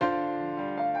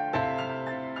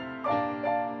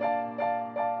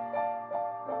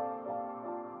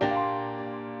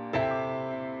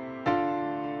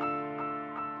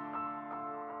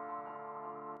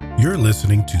You're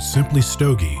listening to Simply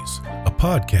Stogies, a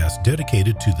podcast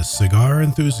dedicated to the cigar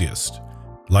enthusiast.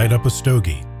 Light up a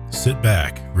stogie, sit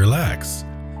back, relax,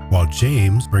 while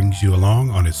James brings you along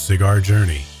on his cigar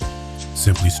journey.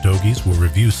 Simply Stogies will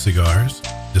review cigars,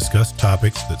 discuss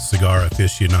topics that cigar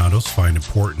aficionados find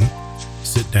important,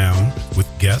 sit down with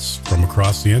guests from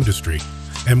across the industry,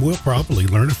 and we'll probably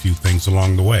learn a few things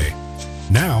along the way.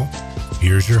 Now,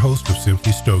 here's your host of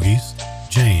Simply Stogies,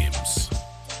 James.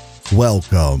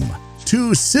 Welcome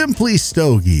to Simply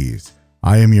Stogies.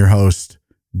 I am your host,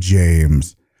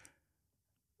 James.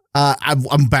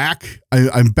 I'm back.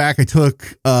 I'm back. I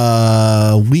took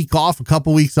a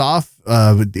couple weeks off.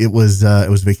 It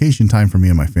was vacation time for me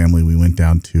and my family. We went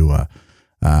down to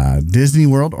Disney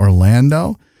World,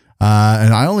 Orlando.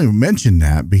 And I only mentioned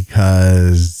that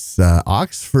because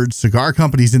Oxford Cigar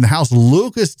Company's in the house.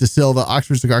 Lucas De Silva,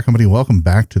 Oxford Cigar Company. Welcome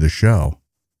back to the show.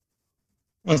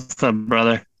 What's up,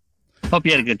 brother? Hope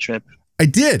you had a good trip. I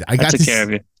did. I got took care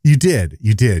of you. You did.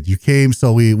 You came.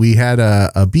 So we had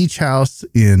a beach house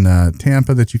in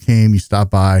Tampa that you came. You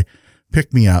stopped by,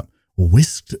 picked me up,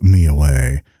 whisked me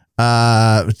away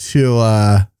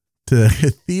to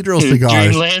Cathedral Cigars.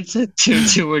 Dreamland,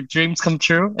 to where dreams come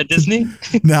true at Disney.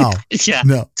 No, yeah,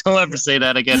 no. Don't ever say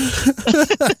that again.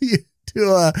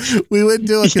 We went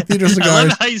to a Cathedral Cigars. I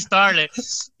love how you started.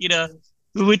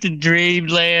 We went to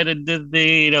Dreamland and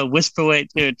Disney. Whisper away,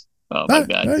 dude. Oh my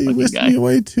God! You whisked me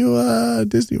away to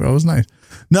Disney World. It was nice.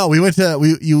 No,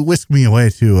 you whisked me away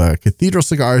to Cathedral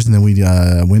Cigars, and then we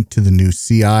went to the new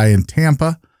CI in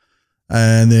Tampa,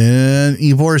 and then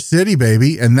Ybor City,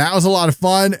 baby, and that was a lot of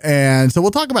fun. And so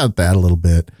we'll talk about that a little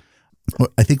bit.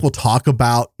 I think we'll talk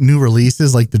about new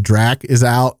releases, like the Drac is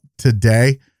out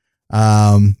today.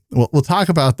 We'll talk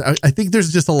about that. I think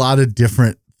there's just a lot of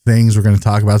different things we're going to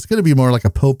talk about. It's going to be more like a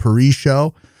potpourri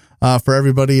show. For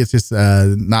everybody, it's just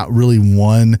not really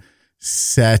one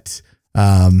set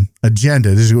agenda.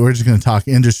 We're just going to talk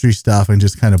industry stuff and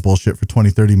just kind of bullshit for 20,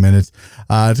 30 minutes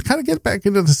to kind of get back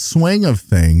into the swing of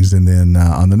things. And then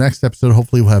on the next episode,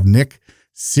 hopefully we'll have Nick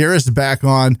Cirrus back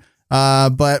on.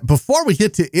 But before we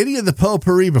get to any of the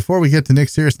potpourri, before we get to Nick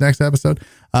Cirrus next episode,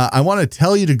 I want to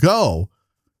tell you to go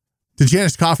to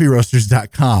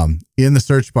JanisCoffeeRoasters.com. In the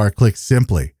search bar, click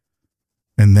Simply.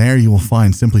 And there you will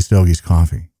find Simply Stogies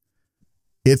Coffee.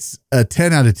 It's a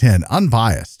 10 out of 10,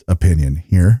 unbiased opinion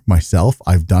here. Myself,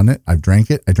 I've done it. I've drank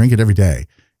it. I drink it every day.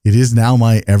 It is now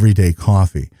my everyday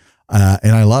coffee.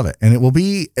 And I love it. And it will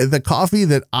be the coffee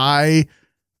that I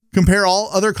compare all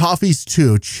other coffees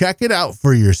to. Check it out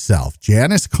for yourself.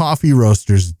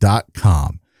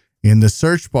 JanisCoffeeRoasters.com. In the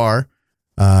search bar,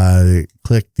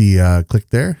 click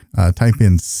there, type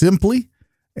in Simply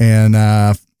and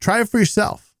try it for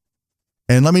yourself.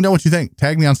 And let me know what you think.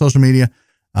 Tag me on social media.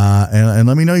 And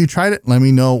let me know you tried it. Let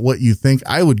me know what you think.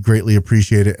 I would greatly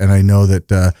appreciate it. And I know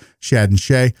that Shad and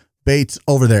Shay Bates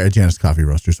over there at Janis Coffee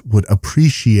Roasters would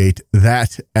appreciate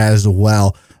that as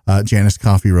well.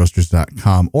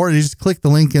 JanisCoffeeRoasters.com, or you just click the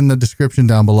link in the description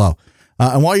down below.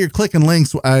 And while you're clicking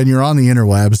links and you're on the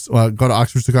interwebs, go to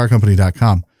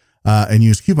OxfordCigarCompany.com and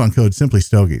use coupon code Simply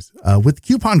Stogies. With the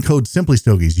coupon code Simply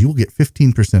Stogies, you will get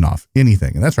 15% off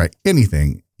anything. And that's right,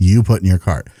 anything you put in your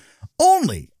cart.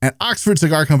 Only at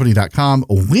OxfordCigarCompany.com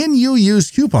when you use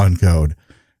coupon code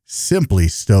Simply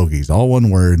Stogies. All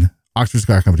one word,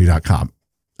 OxfordCigarCompany.com.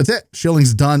 That's it.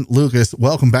 Shilling's done. Lucas,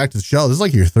 welcome back to the show. This is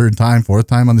like your fourth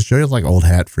time on the show. It's like old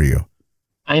hat for you.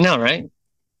 I know, right?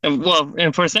 And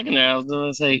for a second there, I was going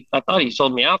to say, I thought you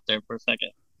sold me out there for a second.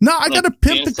 No, I got to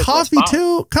pimp the coffee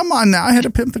too. Come on now. I had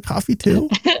to pimp the coffee too.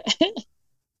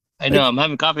 I know. I'm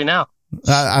having coffee now.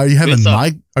 Are you having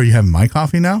my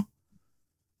coffee now?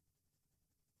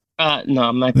 No,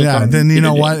 I'm not. Yeah, then you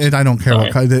know what? I don't care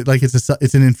what. Like it's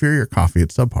an inferior coffee.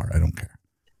 It's subpar. I don't care.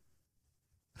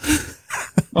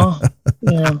 Oh,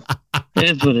 yeah,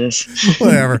 it is what it is.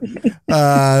 Whatever.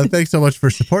 Thanks so much for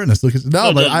supporting us, Lucas.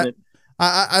 No, but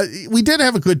we did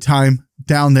have a good time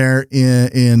down there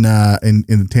in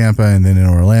Tampa, and then in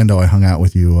Orlando. I hung out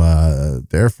with you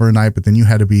there for a night, but then you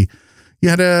had to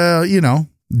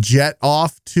jet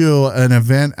off to an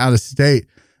event out of state.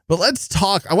 But let's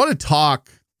talk. I want to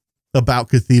talk about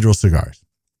Cathedral Cigars.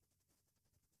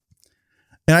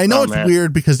 And I know it's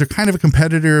weird because they're kind of a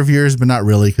competitor of yours, but not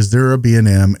really, because they're a B&M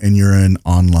and you're in the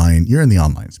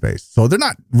online space. So they're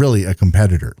not really a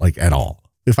competitor, like, at all,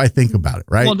 if I think about it,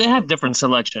 right? Well, they have different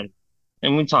selection.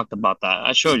 And we talked about that.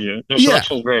 I showed you. Their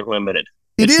selection is very limited.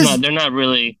 They're not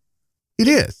really. It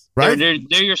is, right?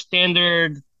 They're your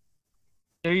standard.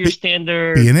 They're your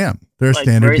standard B&M. They're a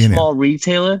standard very B&M. small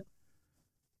retailer.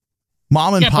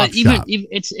 Mom and pop but shop. Even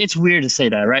it's weird to say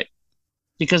that, right?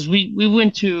 Because we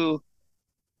went to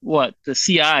what the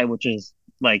CI, which is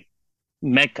like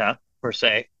Mecca per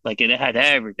se, like it had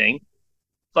everything.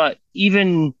 But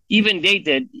even they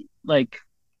did like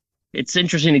it's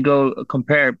interesting to go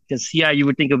compare because CI you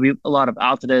would think it would be a lot of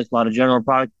Altadis, a lot of general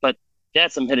product, but they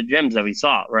had some hidden gems that we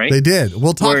saw, right? They did.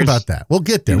 We'll talk Whereas about that. We'll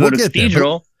get there. you go We'll to get there.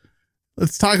 Cathedral.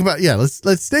 Let's talk about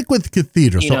let's stick with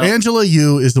Cathedral. You So know. Angela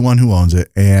Yu is the one who owns it,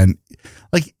 and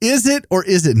like, is it or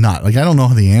is it not? Like, I don't know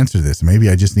how the answer to this. Maybe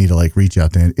I just need to like reach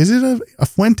out to. Is it a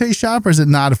Fuente shop or is it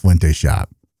not a Fuente shop?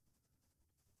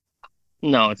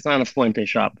 No, it's not a Fuente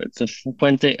shop. It's a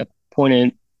Fuente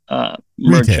appointed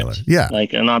Retailer. merchant, Yeah.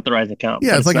 like an authorized account.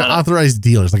 Yeah, But it's like an not authorized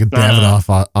dealer. It's like a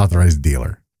Davidoff authorized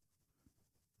dealer.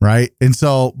 Right? And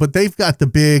so, but they've got the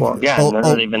big. well, yeah,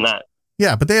 not even that.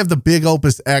 Yeah, but they have the big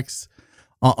Opus X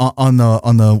on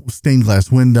the stained glass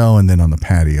window and then on the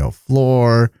patio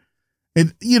floor.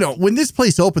 And, you know, when this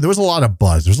place opened, there was a lot of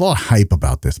buzz. There's a lot of hype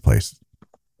about this place.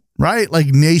 Right? Like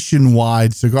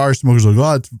nationwide, cigar smokers are like,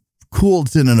 oh, it's cool.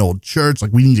 It's in an old church.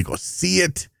 Like, we need to go see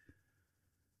it.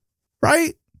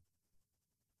 Right?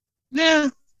 Yeah,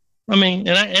 I mean,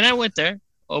 and I went there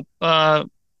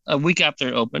a week after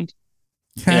it opened,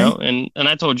 Okay. you know, and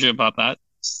I told you about that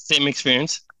same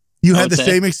experience. You I had would the say.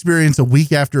 same experience a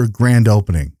week after a grand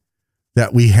opening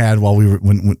that we had while we were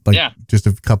just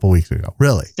a couple weeks ago.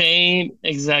 Really? Same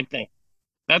exact thing.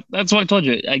 That's what I told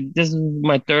you. This is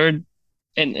my third,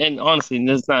 and honestly,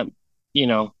 this is not, you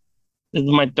know, this is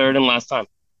my third and last time.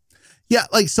 Yeah.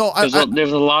 Like, so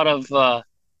There's a lot of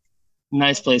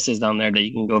nice places down there that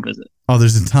you can go visit. oh,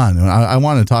 there's a ton. I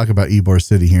want to talk about Ybor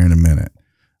City here in a minute,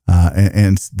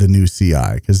 and the new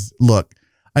CI. Because look,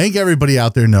 I think everybody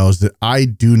out there knows that I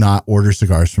do not order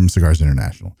cigars from Cigars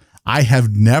International. I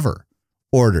have never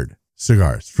ordered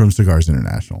cigars from Cigars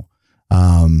International.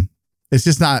 It's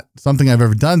just not something I've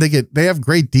ever done. They have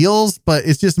great deals, but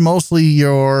it's just mostly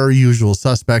your usual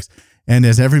suspects. And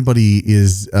as everybody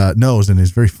knows and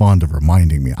is very fond of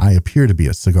reminding me, I appear to be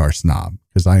a cigar snob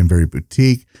because I am very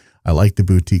boutique. I like the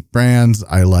boutique brands.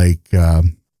 I like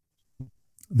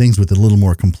things with a little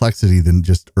more complexity than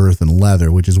just earth and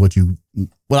leather, which is what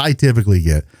I typically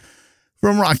get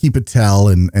from Rocky Patel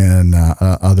and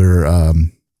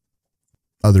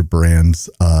other brands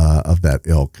of that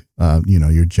ilk. You know,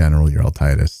 your General, your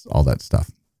Altitas, all that stuff.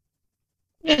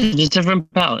 Yeah, just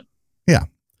different palette. Yeah.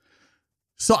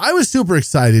 So I was super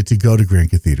excited to go to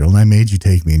Grand Cathedral, and I made you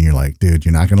take me, and you're like, dude,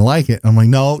 you're not going to like it. I'm like,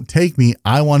 no, take me.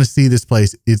 I want to see this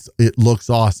place. It looks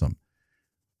awesome.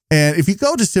 And if you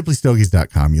go to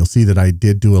simplystogies.com, you'll see that I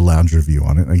did do a lounge review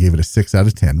on it. I gave it a 6 out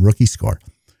of 10 rookie score.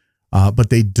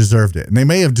 But they deserved it, and they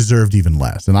may have deserved even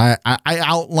less. And I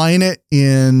outline it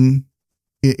in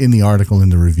the article, in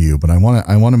the review, but I want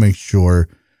to make sure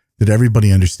that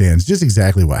everybody understands just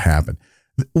exactly what happened.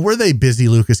 Were they busy,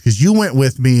 Lucas? Because you went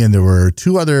with me, and there were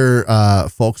two other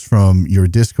folks from your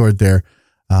Discord there.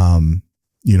 You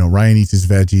know, Ryan Eats His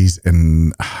Veggies,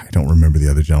 and I don't remember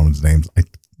the other gentleman's names.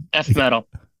 F metal.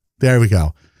 There we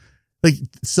go. Like,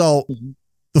 so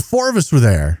the four of us were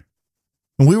there,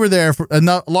 and we were there for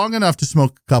long enough to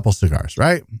smoke a couple cigars,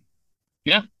 right?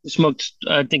 Yeah, we smoked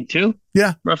I think 2.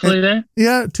 Yeah, roughly there.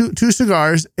 Yeah, two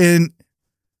cigars. And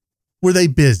were they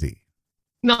busy?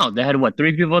 No, they had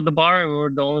 3 people at the bar, and we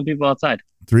were the only people outside.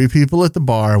 3 people at the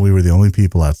bar. We were the only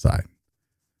people outside.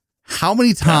 How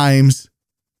many times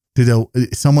did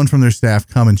someone from their staff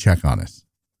come and check on us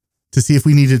to see if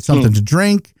we needed something to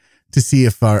drink, to see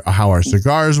if how our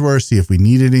cigars were, see if we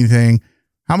needed anything?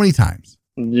 How many times?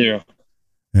 0.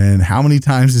 And how many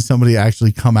times did somebody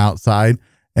actually come outside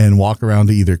and walk around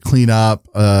to either clean up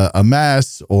a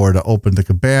mess or to open the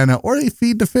cabana or they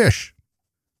feed the fish?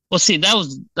 Well, see,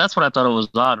 that's what I thought it was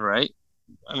odd, right?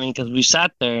 I mean, because we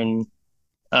sat there and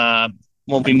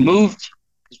we moved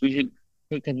because we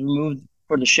moved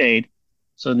for the shade,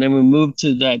 so then we moved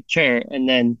to that chair, and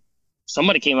then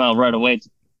somebody came out right away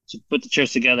to put the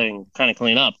chairs together and kind of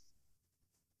clean up,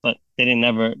 but they didn't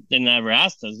ever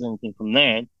ask us anything from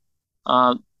there.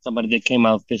 Somebody that came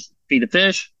out feed the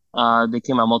fish. They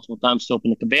came out multiple times to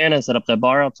open the cabana, set up that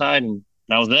bar outside, and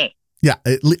that was it. Yeah,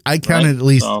 I counted at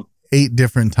least 8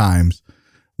 different times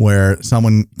where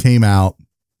someone came out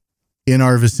in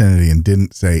our vicinity and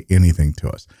didn't say anything to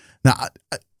us. Now,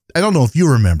 I don't know if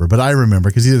you remember, but I remember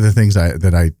because these are the things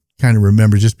that I kind of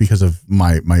remember just because of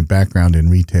my background in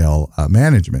retail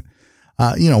management.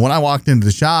 You know, when I walked into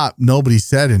the shop, nobody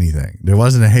said anything. There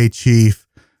wasn't a "Hey, Chief."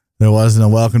 There wasn't a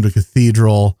 "Welcome to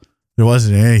Cathedral." There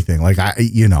wasn't anything like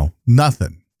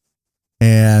nothing.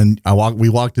 And we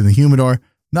walked in the humidor.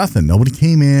 Nothing. Nobody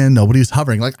came in. Nobody was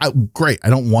hovering. Like, great. I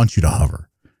don't want you to hover.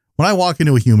 When I walk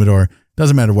into a humidor,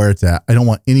 doesn't matter where it's at. I don't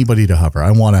want anybody to hover.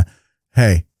 I want to,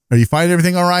 hey, Are you finding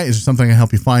everything all right? Is there something I can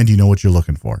help you find? Do you know what you're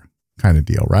looking for? Kind of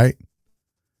deal, right?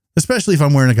 Especially if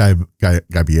I'm wearing a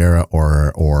Gabiera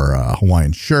or a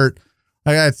Hawaiian shirt.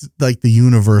 That's like the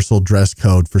universal dress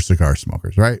code for cigar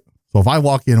smokers, right? So if I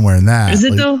walk in wearing that. Is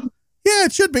it though? Yeah,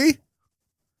 it should be.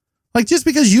 Like, just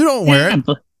because you don't wear it,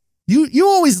 you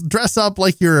always dress up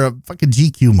like you're a fucking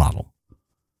GQ model.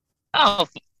 Oh,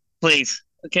 please.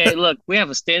 Okay, look, we have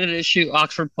a standard issue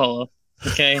Oxford Polo.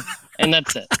 Okay, and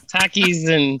that's it. Tackies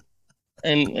and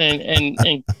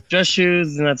dress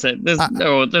shoes, and that's it.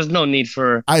 There's no need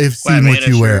for. I have seen what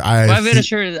you wear. Guayabera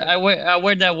shirt. I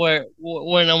wear that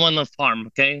when I'm on the farm.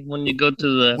 Okay, when you go to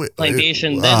the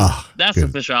plantation, then that's the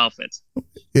official outfit.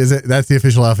 Is it? That's the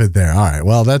official outfit there. All right.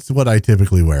 Well, that's what I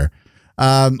typically wear.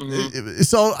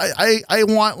 So I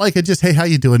want like a just, hey, how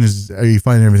you doing? Are you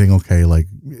finding everything okay? Like,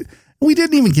 we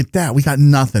didn't even get that. We got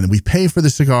nothing. We pay for the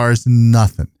cigars,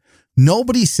 nothing.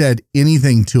 Nobody said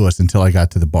anything to us until I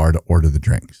got to the bar to order the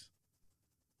drinks.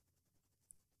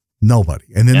 Nobody.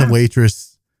 And then the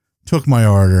waitress took my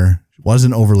order. She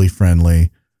wasn't overly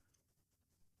friendly.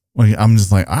 I'm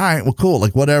just like, all right, well, cool.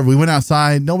 Like, whatever. We went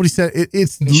outside. Nobody said it.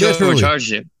 It's literally. She overcharged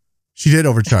you. She did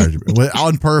overcharge me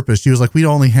on purpose. She was like, we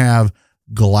only have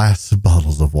glass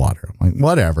bottles of water. I'm like,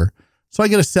 whatever. So I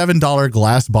get a $7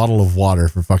 glass bottle of water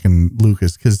for fucking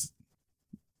Lucas because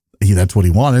that's what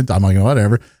he wanted. I'm like,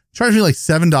 whatever. Charged me like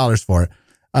 $7 for it.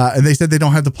 And they said they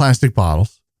don't have the plastic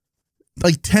bottles.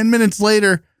 Like 10 minutes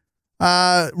later,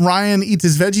 Ryan eats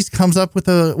his veggies, comes up with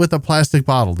a plastic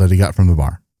bottle that he got from the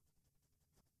bar.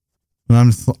 And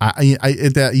I'm just,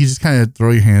 you just kind of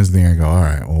throw your hands in the air and go, all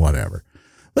right, well, whatever.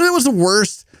 But it was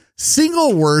the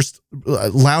single worst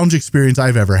lounge experience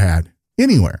I've ever had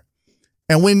anywhere.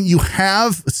 And when you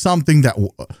have something that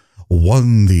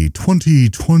won the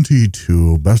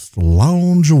 2022 Best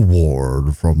Lounge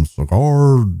Award from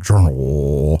Cigar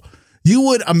Journal, you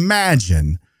would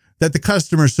imagine that the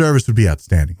customer service would be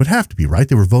outstanding. Would have to be, right?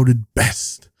 They were voted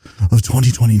best of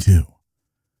 2022.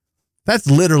 That's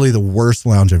literally the worst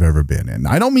lounge I've ever been in.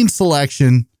 I don't mean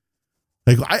selection.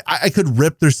 Like, I could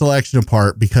rip their selection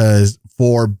apart because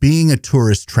for being a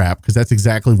tourist trap, because that's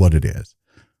exactly what it is,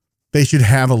 they should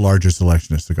have a larger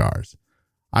selection of cigars.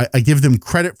 I give them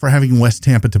credit for having West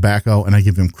Tampa tobacco, and I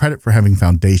give them credit for having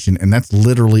Foundation, and that's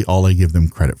literally all I give them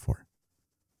credit for.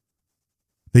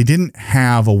 They didn't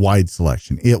have a wide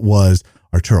selection. It was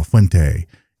Arturo Fuente.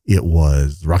 It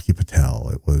was Rocky Patel.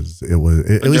 It was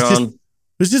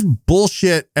just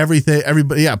bullshit. Everything.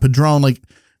 Everybody. Yeah. Padron. Like,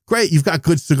 great. You've got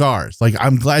good cigars. Like,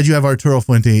 I'm glad you have Arturo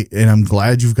Fuente and I'm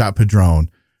glad you've got Padron,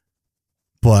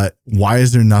 but why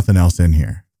is there nothing else in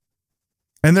here?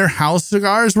 And their house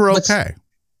cigars were okay.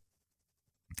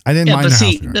 I didn't mind. But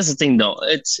see, that's the thing though.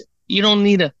 You don't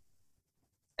need at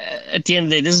the end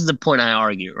of the day, this is the point I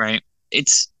argue, right?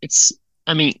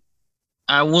 I mean,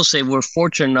 I will say we're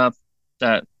fortunate enough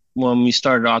that when we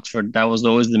started Oxford, that was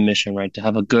always the mission, right? To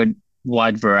have a good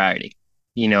wide variety,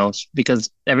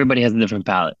 because everybody has a different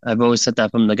palate. I've always said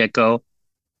that from the get-go.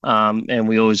 And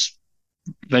we always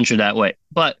venture that way.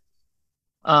 But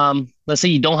let's say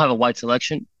you don't have a wide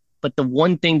selection, but the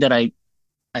one thing that I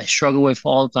struggle with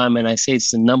all the time, and I say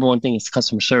it's the number one thing, is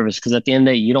customer service. Because at the end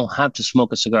of the day, you don't have to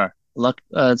smoke a cigar.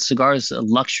 Cigar is a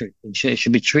luxury. It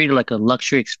should be treated like a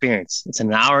luxury experience. It's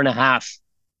an hour and a half.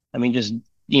 I mean, just,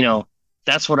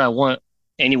 that's what I want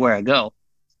anywhere I go.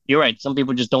 You're right. Some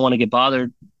people just don't want to get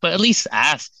bothered, but at least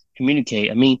ask,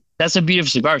 communicate. I mean, that's the beauty of a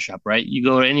cigar shop, right? You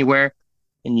go anywhere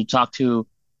and you talk to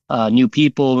new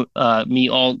people, meet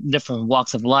all different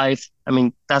walks of life. I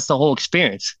mean, that's the whole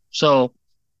experience. So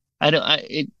at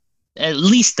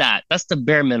least that's the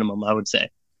bare minimum, I would say.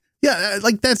 Yeah.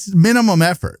 Like, that's minimum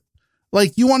effort.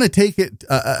 Like, you want to take it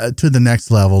to the next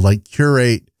level, like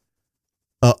curate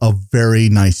a very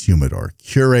nice humidor,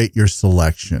 curate your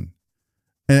selection.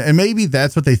 And maybe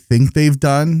that's what they think they've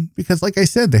done, because like I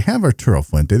said, they have Arturo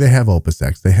Fuente, they have Opus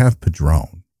X, they have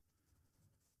Padron,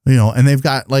 and they've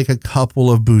got like a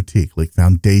couple of boutique, like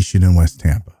Foundation in West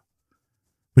Tampa.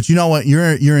 But you know what?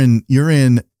 You're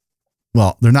in,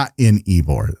 well, they're not in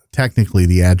Ybor. Technically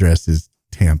the address is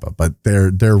Tampa, but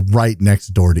they're right next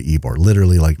door to Ybor,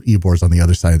 literally, like Ybor's on the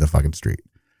other side of the fucking street.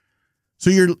 So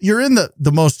you're in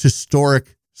the most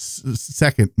historic,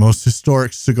 second most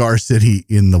historic cigar city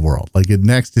in the world. Like,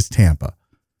 next is Tampa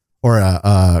or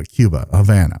Cuba,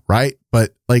 Havana, right?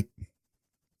 But like,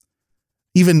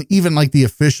 even like the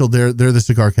official, they're the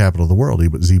cigar capital of the world,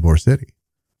 Ybor City.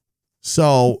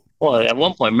 So, well, at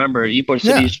one point, remember, Ybor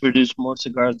City produced more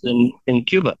cigars than in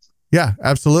Cuba. Yeah,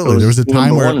 absolutely. There was a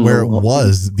time where it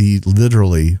was the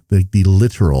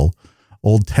literal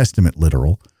Old Testament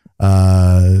literal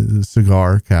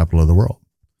cigar capital of the world.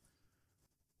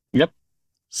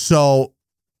 So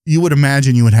you would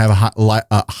imagine you would have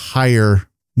a higher,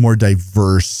 more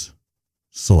diverse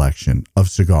selection of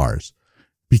cigars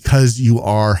because you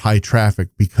are high traffic,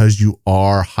 because you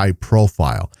are high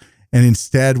profile. And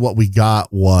instead, what we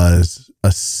got was a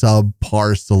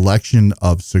subpar selection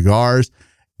of cigars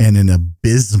and an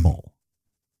abysmal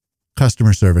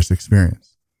customer service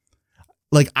experience.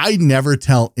 Like, I never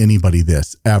tell anybody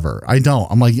this ever. I don't.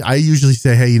 I'm like, I usually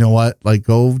say, hey, you know what? Like,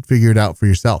 go figure it out for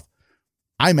yourself.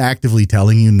 I'm actively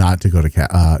telling you not to go to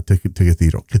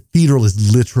Cathedral. Cathedral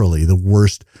is literally the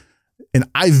worst. And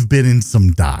I've been in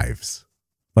some dives.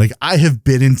 Like, I have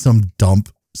been in some dump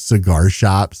cigar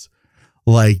shops,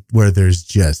 like where there's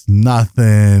just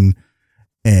nothing.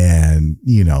 And,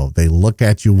 you know, they look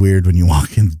at you weird when you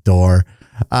walk in the door.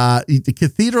 The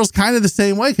Cathedral's kind of the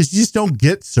same way because you just don't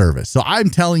get service. So I'm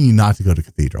telling you not to go to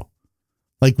Cathedral.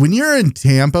 Like, when you're in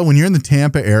Tampa, when you're in the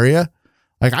Tampa area,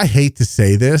 like, I hate to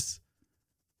say this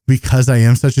because I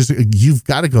am you've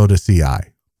got to go to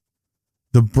CI.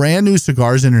 The brand new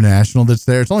Cigars International that's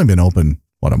there, it's only been open,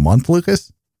 what, a month,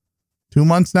 Lucas? 2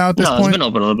 months now at this point? No, it's been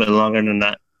open a little bit longer than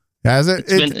that. Has it?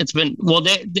 It's been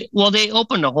they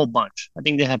opened a whole bunch. I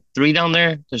think they have 3 down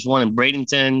there. There's 1 in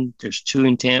Bradenton. There's 2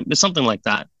 in Tampa. There's something like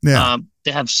that. Yeah.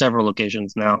 They have several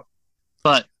locations now,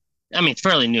 but I mean, it's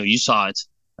fairly new. You saw it.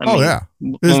 I mean, yeah.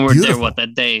 When we were there,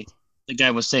 that day, the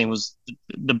guy was saying was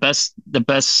the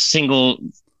best single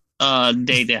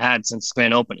day they had since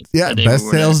grand opening. Yeah, best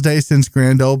sales day since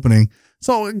grand opening.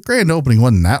 So grand opening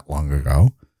wasn't that long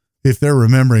ago, if they're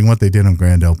remembering what they did on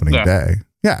grand opening day.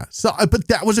 Yeah. So, but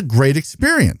that was a great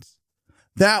experience.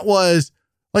 That was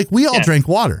like, we all drank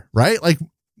water, right? Like,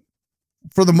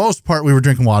 for the most part, we were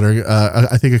drinking water.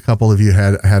 I think a couple of you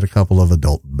had a couple of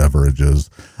adult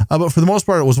beverages, but for the most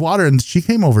part, it was water. And she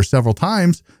came over several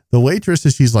times. The waitress,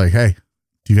 she's like, "Hey,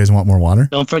 do you guys want more water?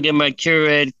 Don't forget my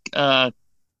Keurig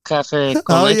cafe."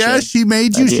 Oh yeah, she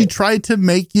made you. She tried to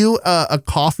make you a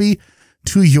coffee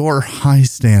to your high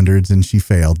standards, and she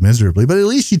failed miserably. But at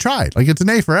least she tried. Like, it's an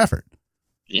A for effort.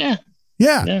 Yeah.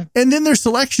 And then their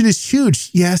selection is huge.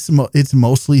 Yes, it's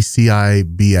mostly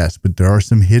CIBS, but there are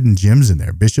some hidden gems in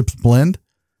there. Bishop's Blend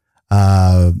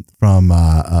from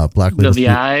Black Label. The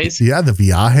Viajes. Yeah, the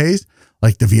Viajes.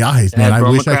 Like, the Viajes, man. I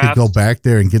wish I could go back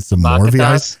there and get some more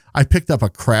Viajes. I picked up a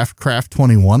Craft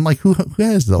 21. Like, who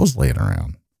has those laying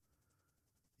around?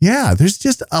 Yeah, there's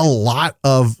just a lot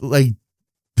of, like,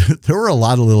 there were a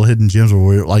lot of little hidden gems where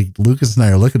we're like, Lucas and I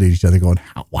are looking at each other going,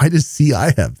 why does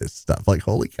CI have this stuff? Like,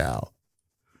 holy cow.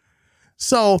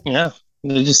 So, yeah,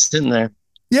 they're just sitting there.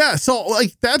 Yeah. So,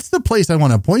 like, that's the place I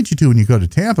want to point you to when you go to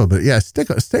Tampa. But yeah,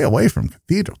 stay away from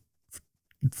Cathedral,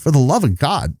 for the love of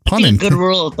God. I think a good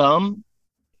rule of thumb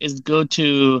is go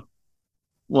to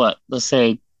what? Let's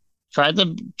say, try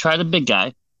the big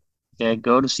guy. Okay.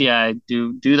 Go to CI,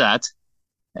 do that.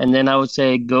 And then I would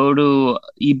say go to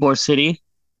Ybor City,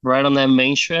 right on that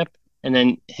main strip, and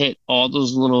then hit all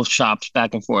those little shops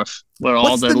back and forth where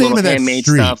all the little handmade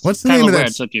stuff. What's the name of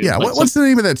that? Yeah, what's the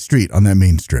name of that street on that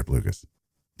main strip, Lucas?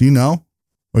 Do you know,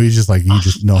 or you just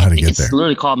know how to get there? It's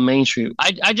literally called Main Street.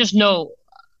 I just know.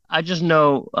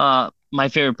 My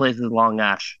favorite place is Long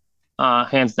Ash,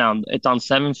 hands down. It's on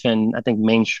 7th and I think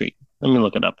Main Street. Let me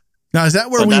look it up. Now, is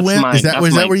that where we went? Is that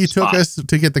where you took us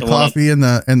to get the coffee and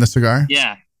the cigar?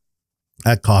 Yeah,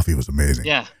 that coffee was amazing.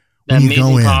 Yeah, that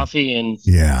amazing coffee and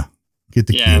get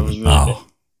the Cuban. It was really good.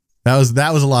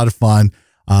 That was a lot of fun.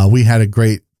 We had a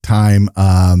great time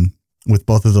with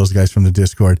both of those guys from the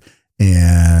Discord,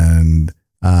 and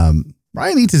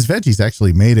Ryan Eats His Veggies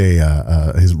actually made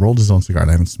rolled his own cigar,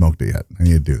 and I haven't smoked it yet. I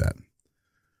need to do that.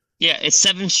 Yeah, it's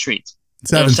 7th Street.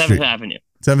 7th Avenue.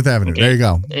 7th Avenue. Okay. There you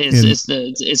go. It's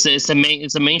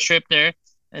the main strip there,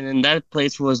 and then that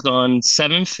place was on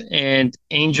 7th and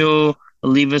Angel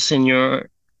Olivas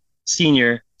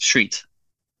Senior Street,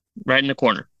 right in the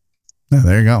corner. Oh,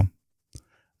 there you go.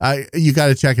 You got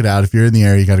to check it out. If you're in the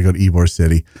area, you got to go to Ybor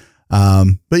City.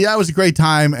 But yeah, it was a great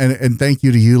time. And thank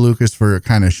you to you, Lucas, for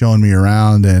kind of showing me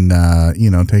around and,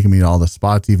 taking me to all the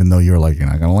spots, even though you're like, you're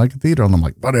not going to like Cathedral. And I'm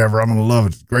like, whatever, I'm going to love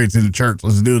it. It's great. It's in the church.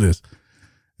 Let's do this.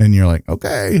 And you're like,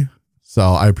 okay. So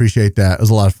I appreciate that. It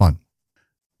was a lot of fun.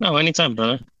 No, anytime,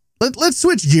 brother. Let's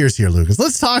switch gears here, Lucas.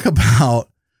 Let's talk about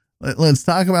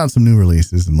some new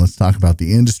releases, and let's talk about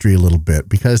the industry a little bit,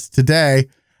 because today,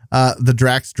 the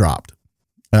Drax dropped,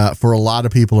 for a lot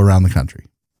of people around the country.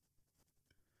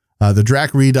 The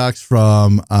Drac Redux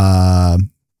from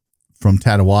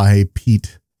Tatawahe,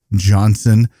 Pete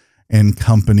Johnson and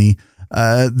company.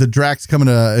 The Drax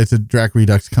it's a Drac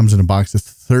Redux, comes in a box of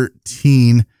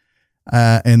 13.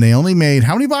 And they only made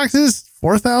how many boxes?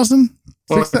 4,000?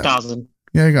 4,000.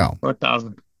 There you go.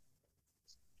 4,000.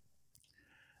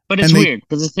 But it's weird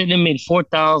because it said they made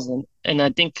 4,000, and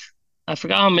I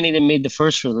forgot how many they made the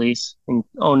first release in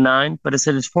 '09, but it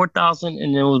said it's 4,000,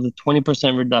 and it was a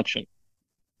 20% reduction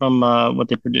from what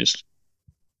they produced.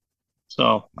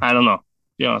 So I don't know. To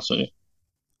be honest with you,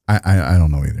 I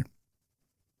don't know either.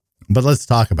 But let's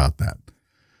talk about that.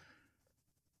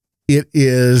 It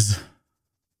is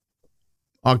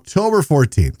October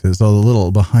 14th. There's a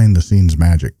little behind the scenes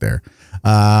magic there.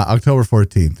 October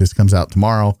 14th. This comes out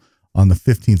tomorrow on the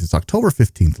 15th. It's October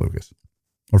 15th, Lucas,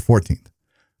 or 14th.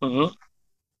 Mm-hmm.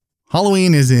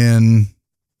 Halloween is in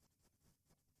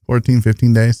 14,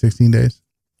 15 days, 16 days.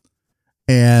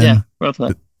 And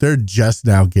roughly. They're just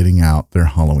now getting out their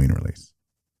Halloween release.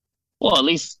 Well, at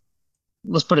least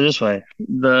let's put it this way: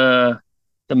 the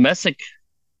domestic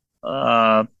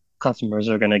customers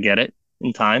are going to get it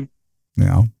in time.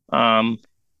 Yeah.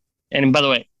 And by the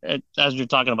way, as you're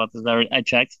talking about this, I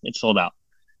checked; it's sold out.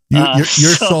 You're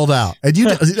sold out. And you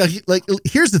like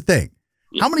here's the thing: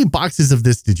 how many boxes of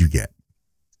this did you get?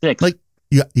 6. Like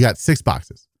you got 6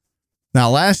 boxes. Now,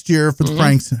 last year for the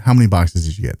Franks, how many boxes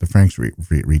did you get? The Franks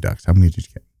Redux. How many did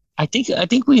you get? I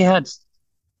think we had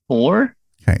 4.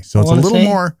 Okay, so it's a little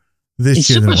more this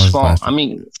year than it was small. last year. I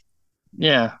mean,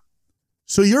 yeah.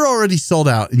 So you're already sold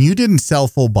out, and you didn't sell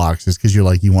full boxes because you're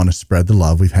like, you want to spread the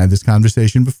love. We've had this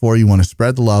conversation before. You want to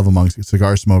spread the love amongst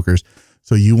cigar smokers,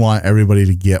 so you want everybody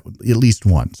to get at least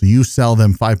one. So you sell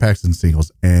them 5 packs and singles,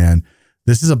 and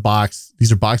this is a box.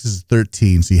 These are boxes of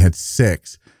 13, so you had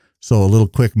 6. So a little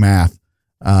quick math.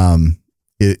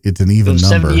 It's an even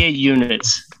number. 78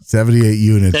 units. 78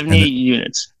 units. 78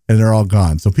 units. And they're all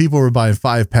gone. So people were buying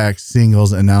 5 packs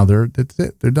singles, and now that's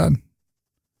it. They're done.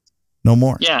 No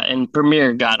more. Yeah, and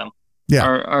Premier got them. Yeah.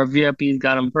 Our VIPs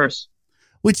got them first.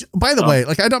 Which, by the way,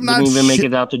 like I'm not didn't even make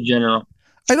it out to general.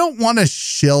 I don't want to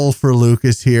shill for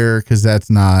Lucas here because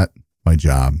that's not my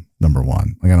job. Number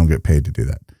one, like I don't get paid to do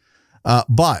that.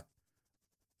 But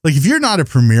like if you're not a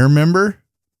Premier member,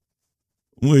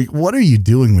 like what are you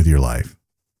doing with your life?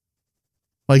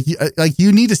 Like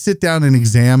you need to sit down and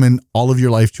examine all of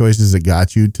your life choices that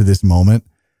got you to this moment,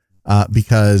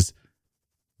 because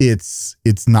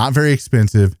it's not very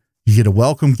expensive. You get a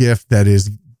welcome gift that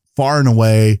is far and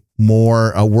away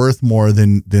more worth more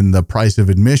than the price of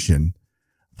admission.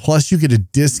 Plus, you get a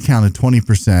discount of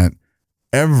 20%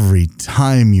 every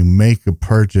time you make a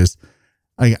purchase.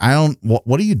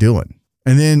 What are you doing?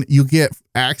 And then you get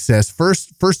access,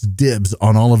 first dibs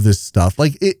on all of this stuff.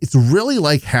 Like it's really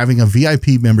like having a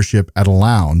VIP membership at a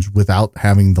lounge without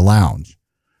having the lounge.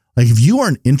 Like if you are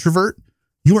an introvert,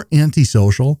 you are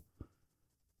antisocial.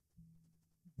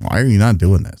 Why are you not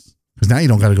doing this? Because now you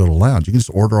don't got to go to the lounge. You can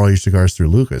just order all your cigars through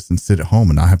Lucas and sit at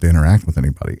home and not have to interact with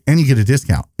anybody. And you get a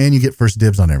discount and you get first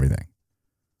dibs on everything.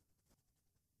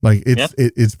 Like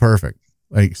it's perfect.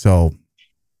 Like, so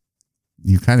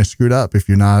you kind of screwed up if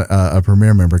you're not a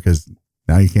Premier member, because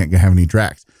now you can't have any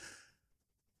Drax.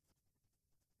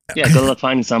 Yeah, good luck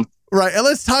finding some. Right. And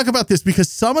let's talk about this,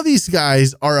 because some of these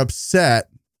guys are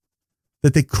upset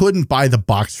that they couldn't buy the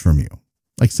box from you.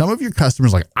 Like some of your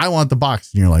customers, like, I want the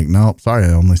box. And you're like, no, sorry,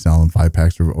 I only sell them 5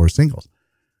 packs or singles.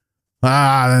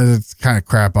 That's kind of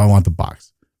crap. I want the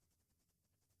box.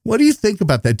 What do you think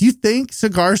about that? Do you think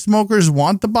cigar smokers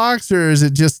want the box, or is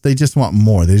it just they just want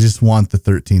more? They just want the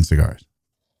 13 cigars?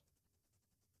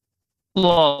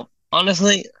 Well,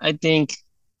 honestly, I think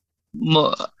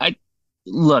so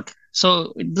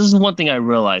this is one thing I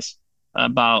realized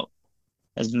about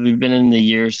as we've been in the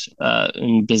years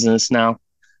in business now.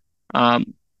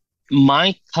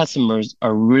 My customers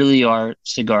are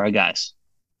cigar guys.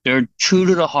 They're true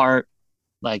to the heart.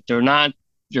 Like they're not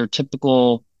your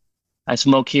typical, I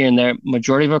smoke here and there.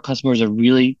 Majority of our customers are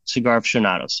really cigar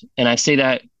aficionados. And I say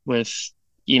that with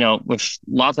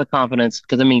lots of confidence,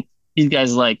 because I mean, these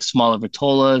guys like smaller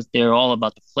vitolas. They're all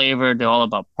about the flavor. They're all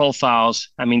about profiles.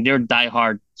 I mean, they're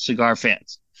diehard cigar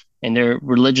fans, and they're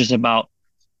religious about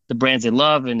the brands they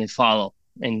love and they follow.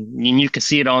 And you can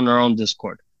see it on their own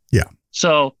Discord. Yeah.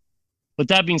 So with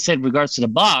that being said, regards to the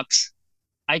box,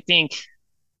 I think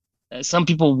some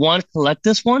people want to collect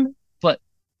this one, but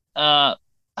I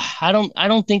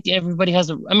don't think everybody has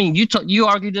I mean, you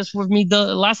argued this with me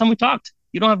the last time we talked.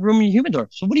 You don't have room in your humidor.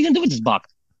 So what are you going to do with this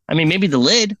box? I mean, maybe the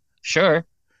lid, sure.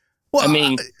 Well, I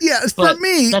mean, for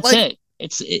me, that's it.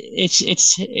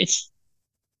 It's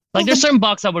like there's certain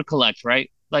boxes I would collect, right?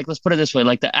 Like, let's put it this way,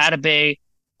 like the Atabey,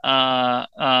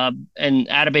 and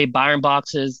Atabey Byron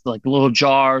boxes, like little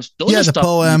jars. Those are the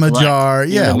Poema jar.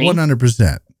 Yeah,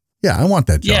 100%. Yeah, I want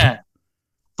that jar.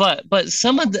 Yeah. But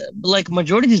some of the, like,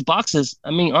 majority of these boxes,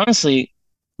 I mean, honestly,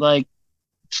 like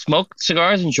smoke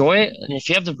cigars, enjoy it, and if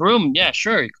you have the room, yeah,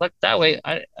 sure, collect that way.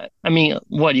 I mean,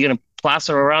 what you're gonna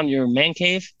plaster around your man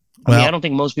cave? I mean, I Well, don't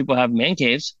think most people have man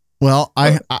caves. well,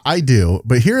 Or, I do,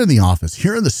 but here in the office,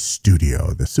 here in the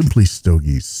studio, the Simply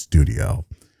Stogie studio,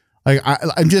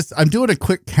 I'm doing a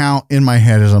quick count in my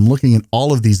head as I'm looking at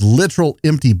all of these literal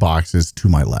empty boxes to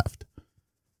my left.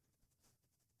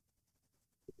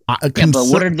 yeah, but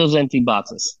what are those empty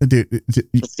boxes? Dude,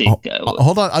 Let's see.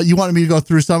 hold on. You wanted me to go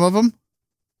through some of them?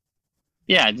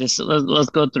 Yeah, just let's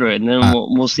go through it, and then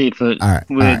we'll see if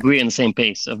we agree on the same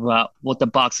pace about what the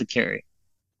box to carry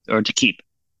or to keep.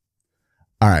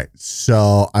 All right.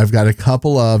 So I've got a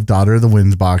couple of Daughter of the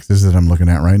Winds boxes that I'm looking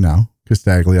at right now.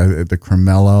 Castagli, the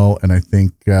Cremello, and I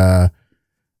think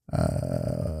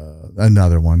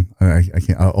another one. I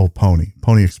can't.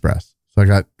 Pony Express. So I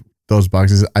got those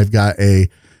boxes. I've got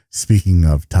speaking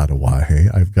of Tatawahe,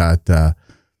 I've got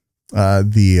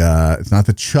it's not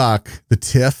the Chuck, the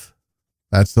Tiff.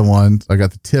 That's the one. So I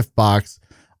got the Tiff box.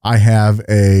 I have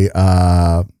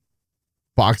a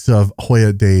box of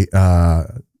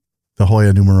the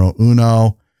Hoya Numero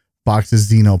Uno, box of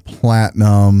Zeno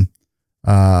Platinum,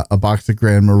 a box of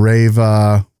Grand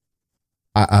Moreva,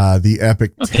 the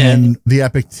Epic 10, the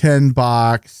Epic 10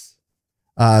 box,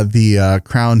 the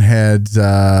Crown Heads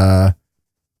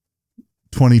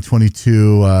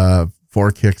 2022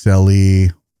 4 Kicks LE.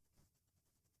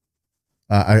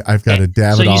 I've got a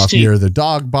Davidoff here, the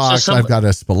dog box. I've got a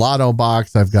Spalato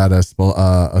box. I've got a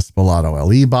Spalato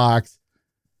LE box.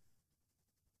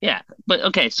 Yeah, but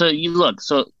okay, so you look.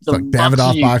 So the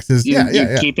Davidoff boxes.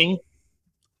 You're keeping.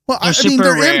 Well, I mean,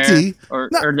 they're empty, or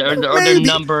they're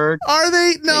numbered. Are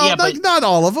they? No, yeah, like not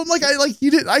all of them. Like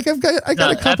you did. I've got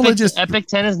a couple of just. Epic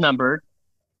 10 is numbered.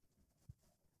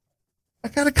 I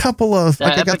got a couple of.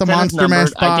 I got the Monster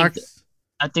Mash box.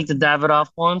 I think the Davidoff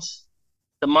ones.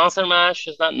 The Monster Mash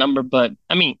is not numbered, but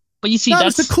you see,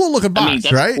 that's a cool looking box,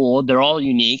 that's right? Cool. They're all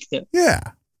unique.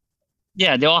 Yeah,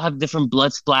 they all have different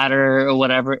blood splatter or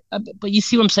whatever. But you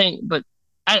see what I'm saying? But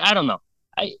I don't know.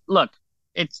 Look,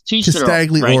 it's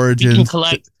Castagli Origins. You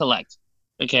can collect.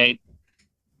 Okay.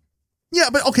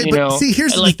 Yeah, but okay, but see,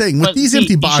 here's the thing with these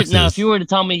empty boxes. Now, if you were to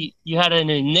tell me you had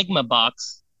an Enigma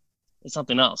box, it's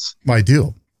something else. Well, I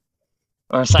do.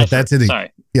 Or a Cypher. That's in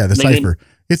Sorry. Yeah, the Cypher.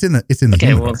 It's in the okay,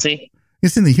 humidor. Well, see.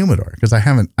 It's in the humidor because I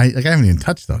haven't even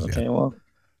touched those yet. Okay, well.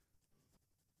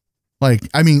 Like,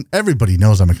 I mean, everybody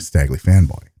knows I'm a Castagli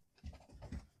fanboy.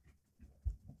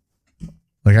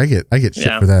 Like, I get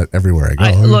shit for that everywhere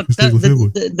I go. Look,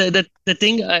 the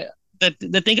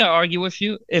thing I argue with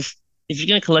you, if you're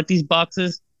gonna collect these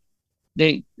boxes,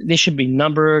 they should be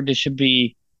numbered. They should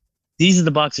be. These are the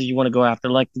boxes you want to go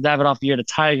after. Like the Davidoff here, the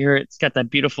Tiger. It's got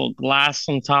that beautiful glass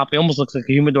on top. It almost looks like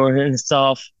a humidor in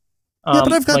itself. Yeah,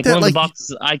 but I've got one of the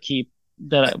boxes I keep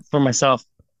for myself.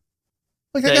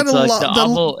 Like I got the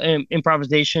Avo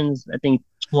Improvisations. I think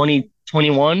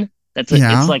 2021. It's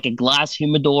like a glass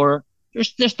humidor.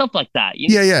 There's stuff like that. You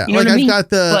know like I've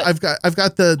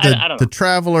got the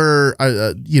Traveler.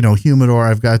 Humidor.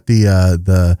 I've got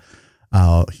the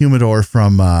humidor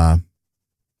from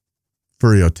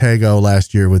Furio Tego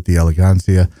last year with the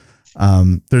Elegancia.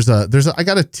 I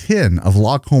got a tin of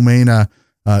La Comena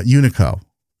Unico.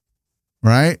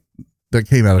 Right? That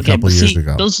came out a couple of years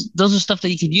ago. Those are stuff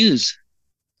that you could use.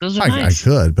 Those are nice. I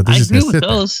could, but they're just agree with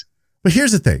those. But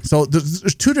here's the thing. So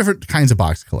there's two different kinds of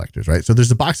box collectors, right? So there's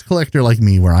a box collector like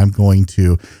me where I'm going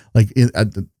to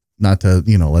not to,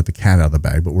 let the cat out of the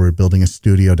bag, but we're building a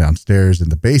studio downstairs in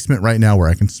the basement right now where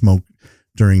I can smoke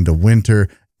during the winter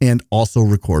and also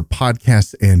record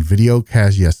podcasts and video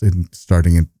casts. Yes. And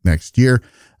starting in next year,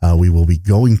 we will be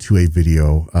going to a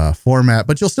video format,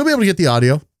 but you'll still be able to get the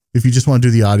audio. If you just want to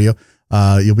do the audio,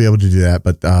 you'll be able to do that,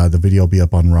 but the video will be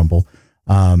up on Rumble.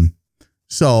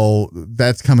 So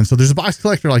that's coming. So there's a box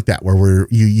collector like that where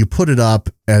you put it up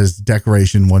as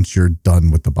decoration once you're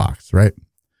done with the box, right?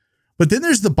 But then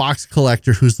there's the box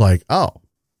collector who's like, oh,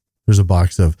 there's a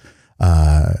box of,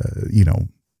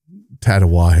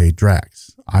 Tatawahe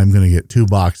Drax. I'm going to get 2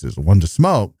 boxes, one to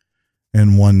smoke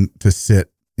and one to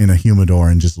sit in a humidor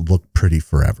and just look pretty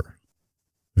forever.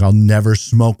 I'll never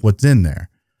smoke what's in there.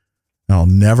 I'll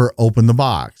never open the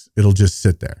box. It'll just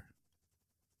sit there.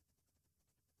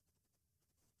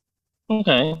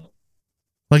 Okay.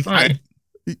 Like, right.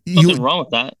 Nothing wrong with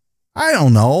that. I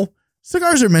don't know.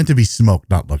 Cigars are meant to be smoked,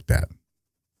 not looked at.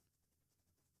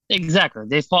 Exactly.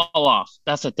 They fall off.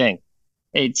 That's the thing.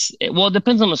 It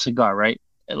depends on the cigar, right?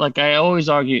 Like I always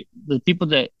argue, the people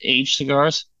that age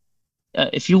cigars,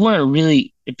 if you're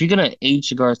gonna age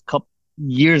cigars a couple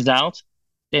years out,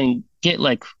 then get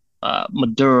like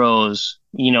Maduros,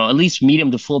 at least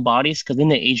medium to full bodies, because then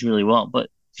they age really well. But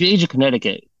if you age a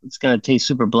Connecticut, it's gonna taste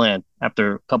super bland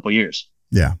after a couple of years.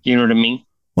 Yeah. Do you know what I mean?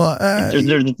 Well,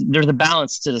 there's a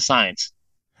balance to the science.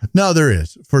 No, there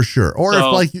is for sure. Or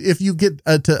if you get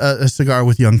a cigar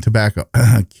with young tobacco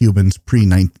Cubans pre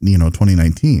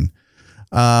 2019,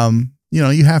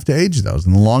 you have to age those,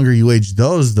 and the longer you age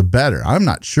those, the better. I'm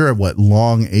not sure what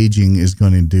long aging is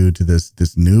going to do to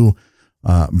this new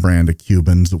brand of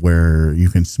Cubans where you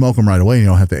can smoke them right away and you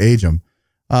don't have to age them.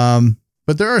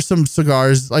 But there are some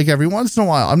cigars, like every once in a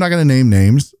while, I'm not going to name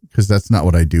names because that's not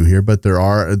what I do here, but there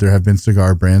have been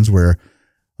cigar brands where,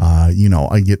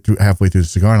 I get halfway through the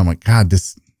cigar and I'm like, God,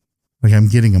 I'm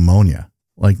getting ammonia.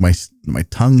 Like my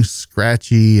tongue's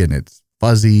scratchy and it's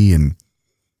fuzzy and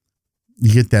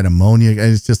you get that ammonia. And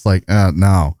it's just like,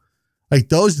 no. Like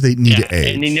those, they need to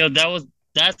age. And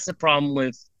that's the problem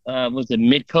with the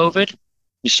mid-COVID.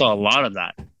 We saw a lot of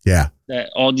that. Yeah. That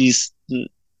all these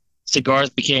cigars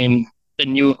became the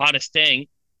new hottest thing.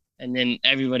 And then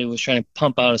everybody was trying to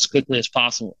pump out as quickly as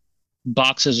possible.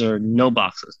 Boxes or no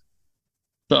boxes.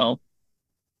 So.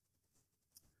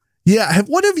 Yeah.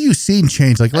 What have you seen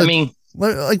change? What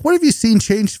have you seen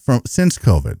change since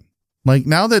COVID? Like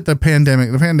now that the pandemic,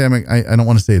 I don't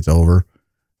want to say it's over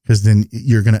because then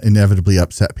you're going to inevitably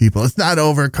upset people. It's not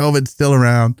over. COVID's still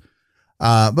around.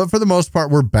 But for the most part,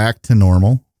 we're back to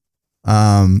normal.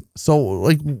 So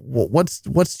like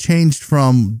what's changed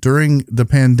from during the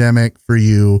pandemic for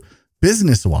you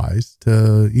business wise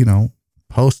to,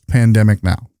 post pandemic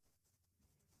now?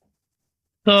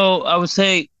 So I would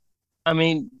say,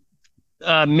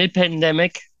 mid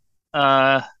pandemic,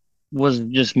 was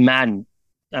just maddening.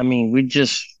 We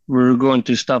were going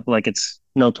through stuff like it's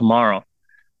no tomorrow.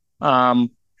 I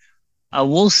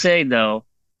will say though,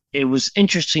 it was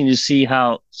interesting to see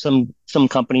how some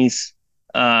companies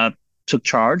took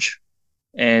charge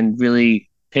and really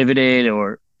pivoted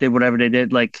or did whatever they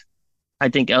did. Like I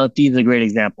think LFD is a great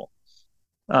example,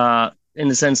 in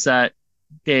the sense that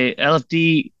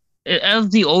LFD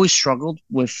always struggled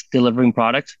with delivering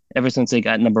product ever since they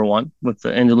got number one with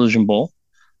the Andalusian Bull,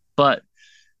 but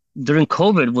during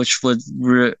COVID, which was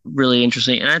really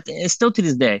interesting, and it's still to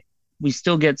this day, we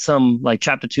still get some like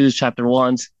chapter 2s, chapter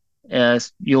 1s.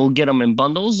 You'll get them in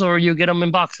bundles or you get them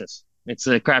in boxes. It's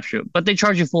a crapshoot, but they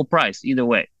charge you full price either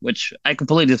way, which I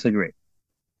completely disagree.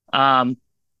 So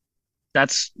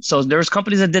there's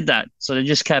companies that did that. So they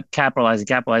just kept capitalizing,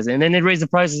 and then they raise the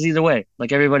prices either way,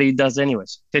 like everybody does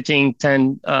anyways,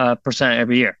 10%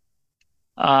 every year.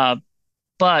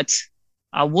 But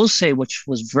I will say, which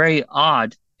was very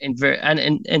odd and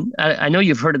I know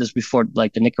you've heard of this before,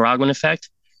 like the Nicaraguan effect,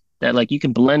 that like you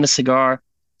can blend a cigar,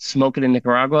 smoke it in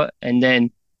Nicaragua, and then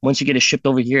once you get it shipped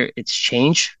over here, it's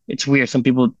changed. It's weird. Some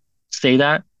people say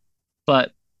that,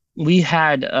 but we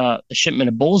had a shipment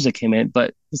of bowls that came in,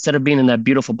 but instead of being in that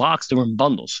beautiful box, they were in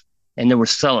bundles and they were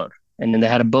cellared, and then they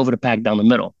had a Boveda pack down the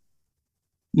middle.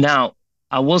 Now,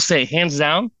 I will say, hands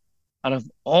down, out of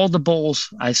all the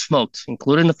bowls I smoked,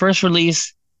 including the first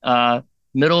release,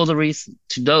 middle of the release,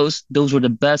 to those were the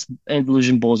best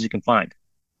Andalusian bowls you can find.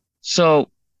 So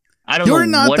I don't know. You're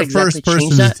not the first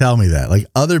person to tell me that. Like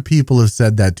other people have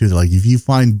said that too. They're like, if you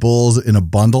find bulls in a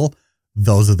bundle,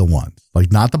 those are the ones.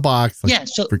 Like not the box. Like, yeah.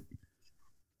 So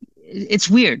it's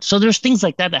weird. So there's things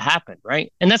like that happen,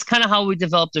 right? And that's kind of how we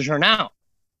developed the Journal,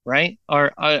 right?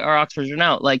 Our Oxford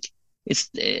Journal. Like it's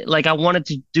like I wanted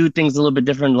to do things a little bit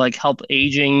different, like help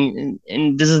aging,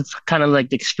 and this is kind of like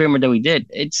the experiment that we did.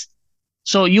 It's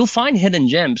so you'll find hidden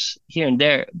gems here and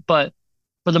there, but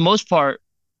for the most part,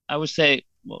 I would say,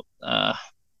 a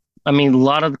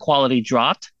lot of the quality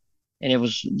dropped, and it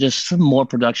was just more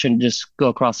production, just go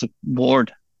across the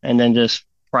board, and then just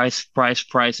price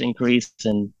increase,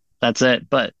 and that's it.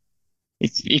 But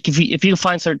if you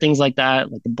find certain things like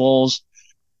that, like the bowls,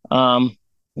 let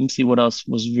me see what else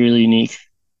was really unique.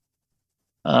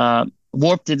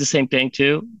 Warp did the same thing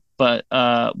too, but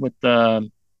with the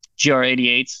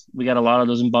GR88s, we got a lot of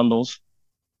those in bundles.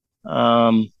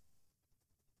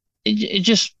 It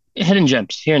just hidden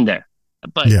gems here and there,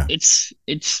 but yeah. It's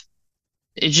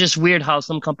just weird how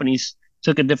some companies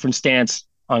took a different stance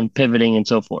on pivoting and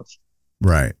so forth.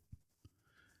 Right.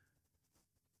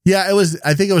 Yeah,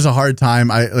 I think it was a hard time.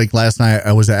 Last night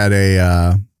I was at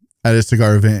a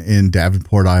cigar event in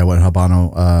Davenport, Iowa, at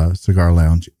Habano Cigar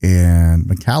Lounge, and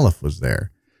McAuliffe was there.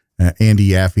 Andy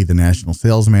Yaffe, the national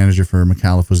sales manager for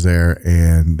McAuliffe, was there,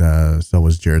 and so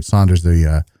was Jared Saunders,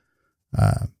 the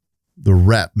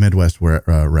rep, Midwest rep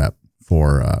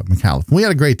for McAuliffe. We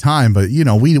had a great time, but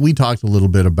we talked a little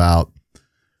bit about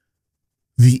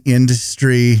the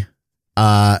industry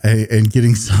and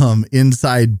getting some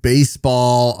inside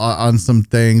baseball on some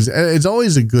things. It's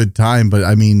always a good time, but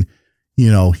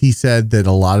he said that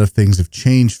a lot of things have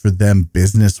changed for them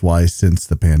business wise since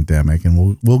the pandemic,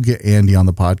 and we'll get Andy on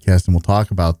the podcast and we'll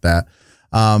talk about that.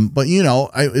 But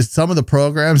some of the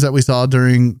programs that we saw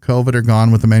during COVID are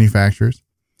gone with the manufacturers,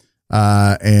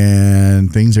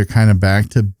 and things are kind of back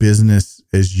to business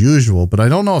as usual. But I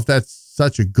don't know if that's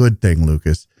such a good thing,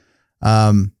 Lucas.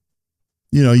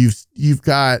 You've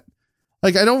got.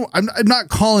 Like, I'm not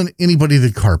calling anybody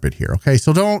the carpet here. Okay.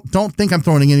 So don't think I'm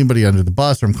throwing anybody under the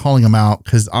bus or I'm calling them out.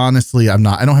 Cause honestly, I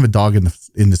don't have a dog in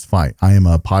this fight. I am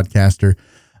a podcaster,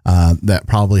 that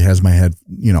probably has my head,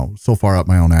 so far up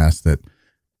my own ass that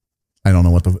I don't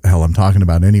know what the hell I'm talking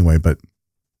about anyway. But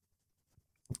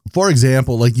for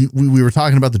example, like we were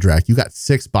talking about the Drac, you got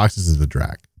 6 boxes of the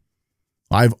Drac.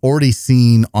 I've already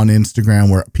seen on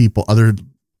Instagram where other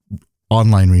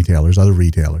online retailers, other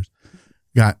retailers,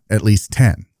 got at least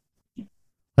 10.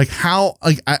 Like how,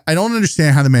 like, I don't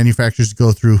understand how the manufacturers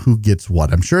go through who gets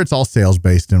what. I'm sure it's all sales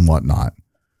based and whatnot,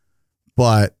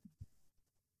 but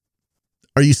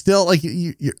are you still like,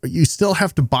 you still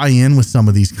have to buy in with some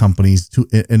of these companies to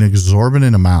an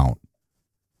exorbitant amount,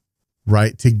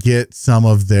 right? To get some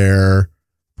of their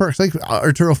perks, like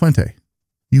Arturo Fuente.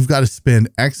 You've got to spend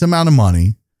X amount of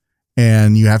money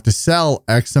and you have to sell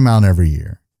X amount every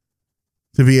year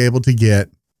to be able to get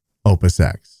Opus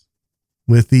X.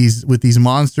 With these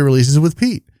monster releases with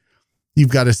Pete, you've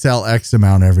got to sell X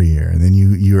amount every year, and then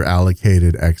you're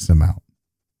allocated X amount.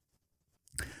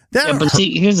 But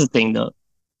see, here's the thing though.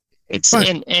 It's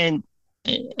right. and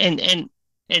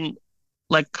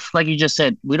like you just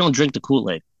said, we don't drink the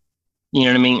Kool-Aid. You know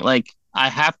what I mean? Like, I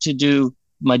have to do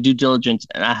my due diligence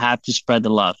and I have to spread the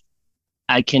love.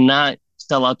 I cannot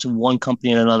sell out to one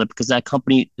company and another because that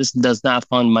company just does not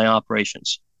fund my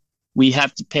operations. We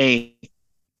have to pay,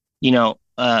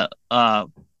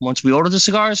 once we order the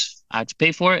cigars, I have to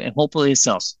pay for it and hopefully it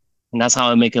sells. And that's how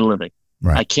I make a living.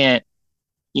 Right. I can't,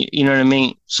 you know what I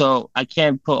mean? So I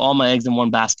can't put all my eggs in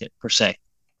one basket per se.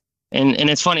 And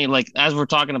it's funny, like, as we're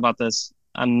talking about this,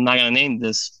 I'm not going to name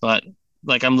this, but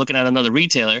like, I'm looking at another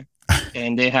retailer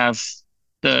and they have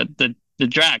the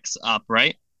Dracs up,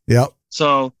 right? Yep.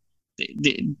 So,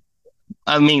 and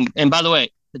by the way,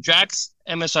 the Dracs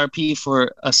MSRP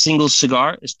for a single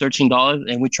cigar is $13,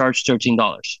 and we charge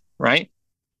 $13, right?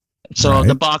 So right.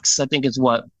 The box, I think, is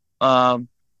what, $189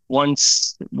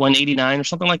 or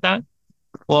something like that.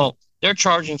 Well, they're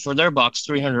charging for their box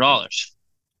 $300,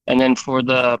 and then for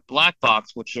the black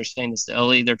box, which they're saying is the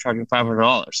LE, they're charging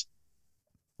 $500.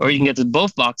 Or you can get the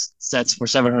both box sets for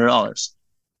 $700.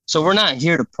 So we're not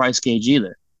here to price gauge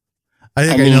either. I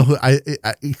think I know who.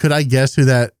 Could I guess who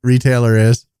that retailer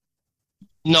is?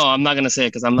 No, I'm not gonna say it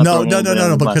because I'm not. No.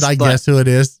 But could I guess who it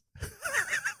is?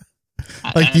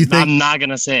 Like, do you think I'm not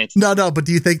gonna say it? No. But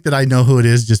do you think that I know who it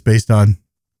is just based on?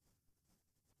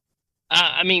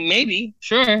 Maybe,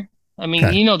 sure.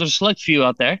 Okay. There's a select few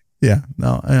out there. Yeah.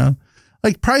 No.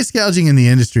 Like, price gouging in the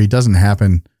industry doesn't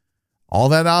happen all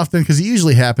that often because it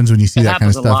usually happens when you see that kind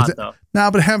of stuff.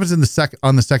 No, but it happens on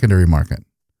the secondary market.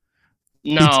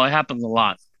 No, it happens a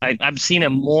lot. I've seen it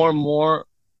more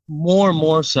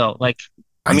so. Like,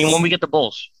 when we get the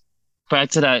bulls,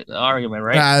 back to that argument,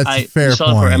 right? That's a fair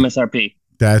sell point. It for MSRP.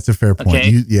 That's a fair point.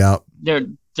 Okay. Yeah.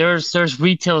 There's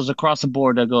retailers across the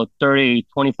board that go 30,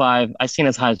 25. I've seen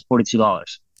as high as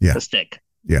 $42. Yeah. A stick.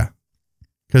 Yeah.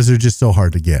 Because they're just so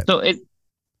hard to get. So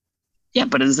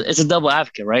but it's a double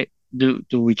advocate, right? Do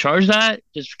we charge that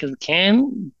just because we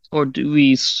can, or do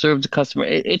we serve the customer?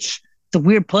 It's a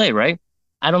weird play, right?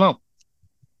 I don't know.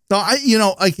 No,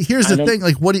 here's the thing.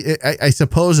 Like, I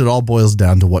suppose it all boils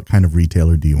down to what kind of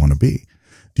retailer do you want to be?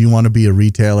 Do you want to be a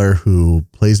retailer who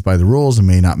plays by the rules and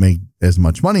may not make as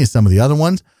much money as some of the other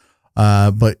ones,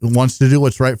 but wants to do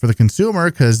what's right for the consumer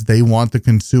because they want the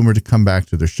consumer to come back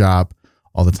to their shop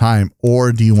all the time?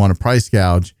 Or do you want to price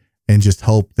gouge and just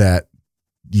hope that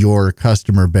your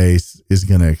customer base is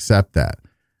going to accept that?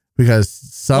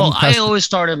 Because I always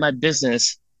started my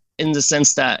business in the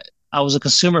sense that I was a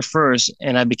consumer first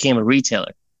and I became a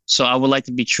retailer. So I would like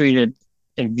to be treated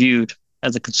and viewed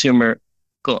as a consumer.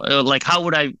 Like, how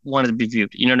would I want to be viewed?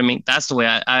 You know what I mean? That's the way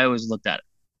I always looked at it.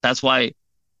 That's why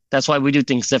we do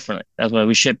things differently. That's why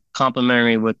we ship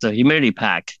complimentary with the humidity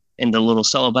pack in the little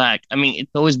cello bag.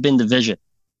 It's always been the vision.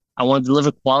 I want to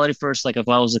deliver quality first, like if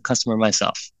I was a customer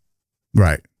myself.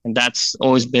 Right. And that's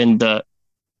always been the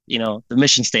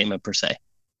mission statement per se.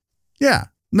 Yeah.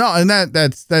 No, and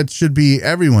that should be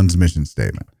everyone's mission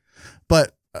statement.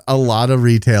 But a lot of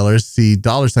retailers see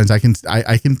dollar signs. I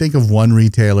can think of one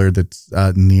retailer that's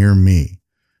near me,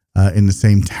 in the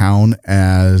same town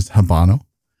as Habano.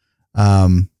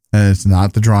 and it's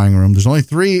not the drawing room. There's only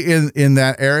 3 in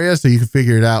that area, so you can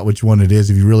figure it out which one it is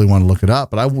if you really want to look it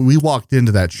up. But we walked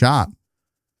into that shop.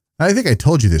 I think I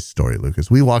told you this story,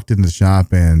 Lucas. We walked into the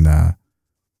shop and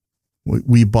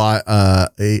we bought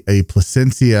a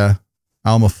Plasencia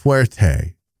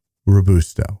Almafuerte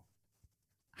Robusto.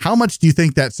 How much do you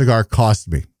think that cigar cost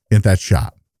me at that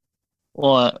shop?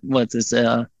 Well, what's this?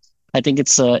 I think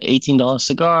it's a $18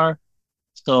 cigar.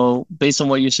 So based on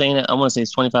what you're saying, I want to say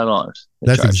it's $25.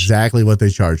 That's exactly what they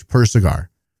charge per cigar.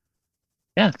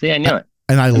 Yeah, see, I knew it.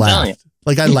 And I laughed.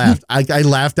 Like I laughed. I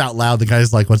laughed out loud. The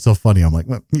guy's like, "What's so funny?" I'm like,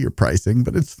 "Well, you're pricing,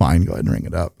 but it's fine. Go ahead and ring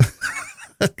it up."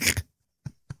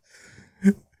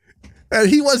 And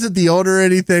he wasn't the owner or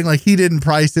anything. Like he didn't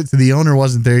price it, so the owner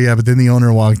wasn't there yet. But then the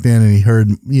owner walked in and he heard,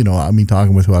 me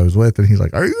talking with who I was with, and he's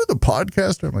like, "Are you the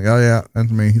podcaster?" I'm like, "Oh yeah,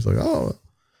 that's me." He's like, "Oh,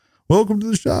 welcome to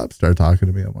the shop." Started talking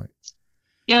to me. I'm like,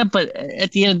 yeah, but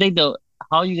at the end of the day, though,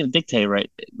 how are you going to dictate,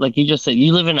 right? Like you just said,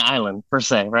 you live in an island per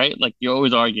se, right? Like you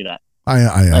always argue that. I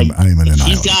am in an island.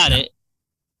 He's got it,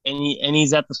 and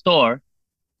he's at the store,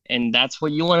 and that's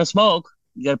what you want to smoke.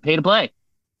 You got to pay to play.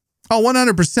 Oh,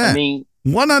 100%. I mean,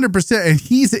 100%. And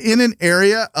he's in an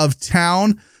area of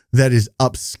town that is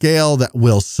upscale that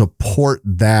will support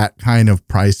that kind of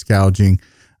price gouging.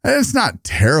 And it's not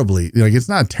terribly, it's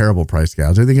not terrible price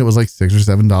gouge. I think it was like $6 or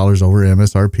 $7 over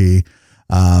MSRP.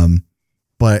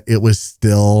 But it was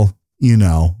still,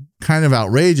 kind of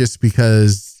outrageous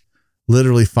because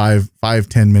literally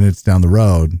 5-10 minutes down the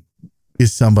road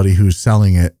is somebody who's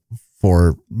selling it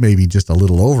for maybe just a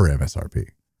little over MSRP.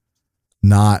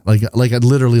 Not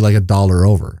literally like $1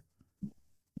 over.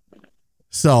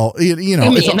 So,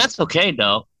 and that's okay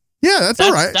though. Yeah, that's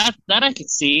all right. That I can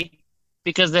see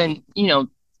because then,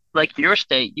 like your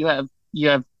state, you have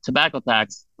tobacco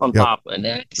tax on top, and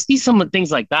I see some of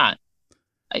things like that.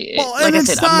 Like I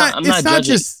said, I'm not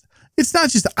judging. It's not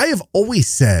just, I have always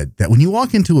said that when you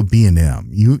walk into a B&M,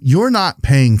 you're not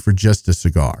paying for just a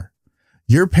cigar.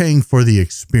 You're paying for the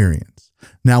experience.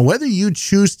 Now, whether you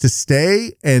choose to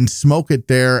stay and smoke it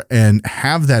there and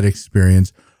have that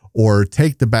experience or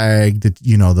take the bag that,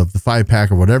 the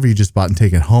 5-pack or whatever you just bought and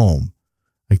take it home,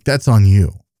 like that's on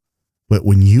you. But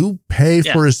when you pay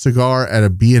for a cigar at a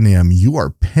B&M, you are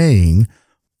paying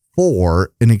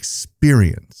for an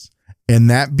experience. And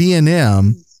that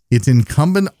B&M, it's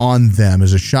incumbent on them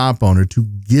as a shop owner to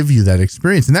give you that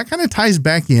experience. And that kind of ties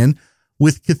back in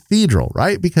with Cathedral,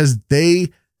 right? Because they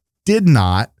did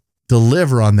not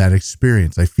deliver on that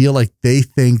experience. I feel like they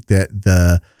think that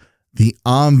the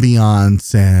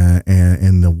ambiance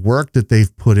and the work that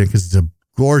they've put in, because it's a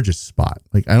gorgeous spot.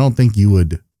 Like, I don't think you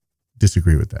would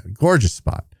disagree with that. Gorgeous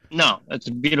spot. No, it's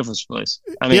a beautiful place.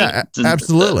 I mean, yeah,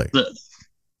 absolutely.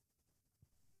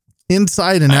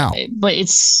 Inside and out. But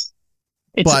it's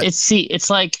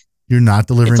like you're not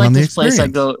delivering like on the this experience. Place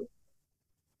I go.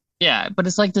 Yeah, but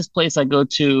it's like this place I go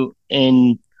to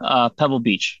in Pebble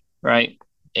Beach, right?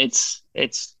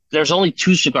 There's only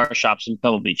 2 cigar shops in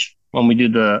Pebble Beach when we do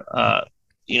the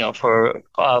for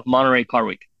Monterey Car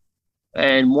Week,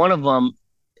 and one of them,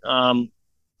 oh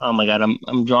my God,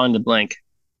 I'm drawing the blank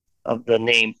of the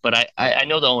name, but I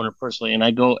know the owner personally, and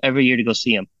I go every year to go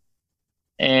see him,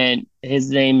 and his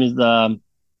name is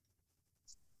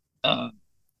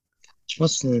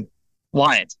what's the name?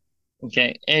 Wyatt.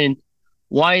 Okay, and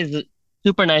Wyatt is a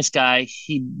super nice guy.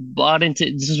 He bought into,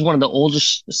 this is one of the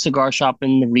oldest cigar shop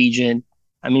in the region.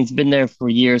 I mean, it's been there for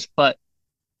years, but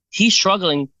he's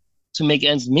struggling to make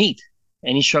ends meet,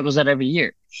 and he struggles that every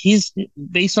year. He's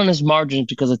based on his margins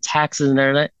because of taxes and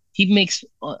everything. He makes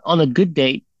on a good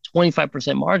day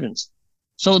 25% margins.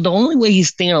 So the only way he's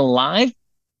staying alive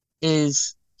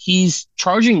is he's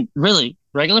charging really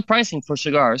regular pricing for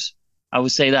cigars. I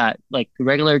would say that, like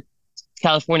regular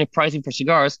California pricing for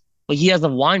cigars, but he has a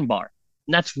wine bar.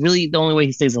 And that's really the only way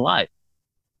he stays alive.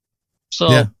 So,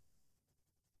 yeah.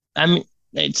 I mean,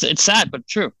 it's sad, but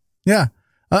true. Yeah.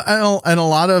 And a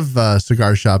lot of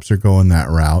cigar shops are going that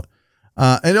route.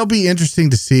 And it'll be interesting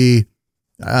to see,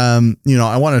 I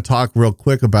want to talk real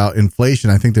quick about inflation.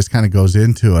 I think this kind of goes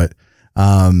into it.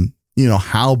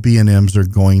 How B&Ms are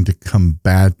going to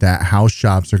combat that, how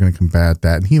shops are going to combat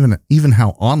that, and even how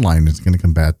online is going to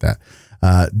combat that.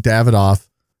 Davidoff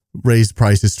raised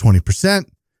prices 20%.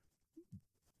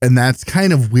 And that's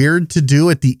kind of weird to do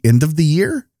at the end of the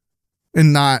year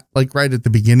and not like right at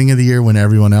the beginning of the year when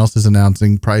everyone else is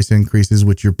announcing price increases,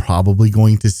 which you're probably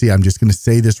going to see. I'm just going to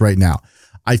say this right now.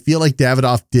 I feel like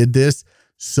Davidoff did this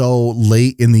so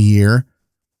late in the year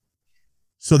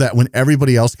so that when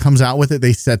everybody else comes out with it,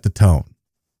 they set the tone.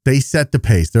 They set the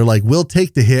pace. They're like, we'll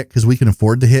take the hit because we can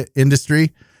afford the hit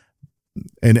industry,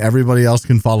 and everybody else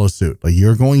can follow suit. Like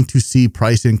you're going to see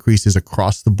price increases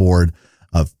across the board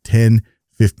of 10,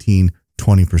 15,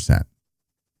 20%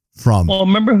 from. Well,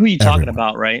 remember who you're talking everyone.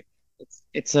 about, right?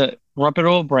 It's a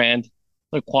reputable brand.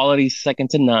 Their quality is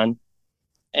second to none.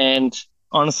 And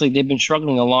honestly, they've been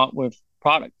struggling a lot with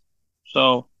product.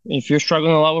 So if you're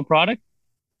struggling a lot with product,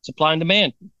 supply and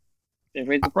demand, they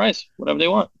raise the price, whatever they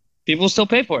want. People will still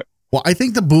pay for it. Well, I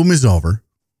think the boom is over.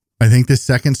 I think the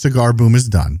second cigar boom is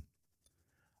done.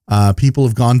 People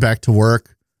have gone back to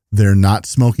work. They're not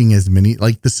smoking as many,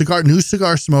 like new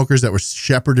cigar smokers that were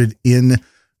shepherded in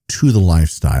to the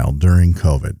lifestyle during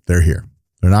COVID. They're here.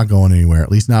 They're not going anywhere, at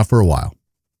least not for a while.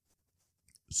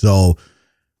 So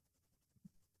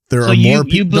there are more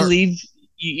people. You believe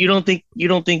you don't think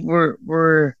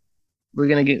we're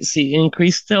gonna see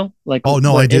increase still? Like oh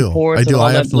no, I do.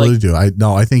 I absolutely do.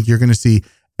 I think you're gonna see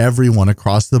everyone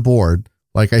across the board,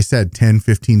 like I said, 10,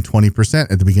 15,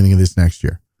 20% at the beginning of this next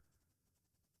year.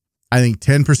 I think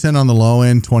 10% on the low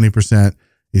end, 20%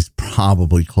 is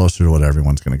probably closer to what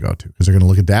everyone's going to go to because they're going to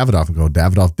look at Davidoff and go,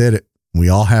 Davidoff did it. We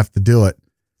all have to do it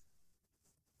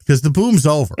because the boom's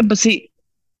over. But see,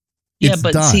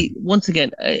 once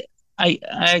again, I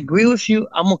agree with you.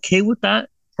 I'm okay with that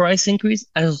price increase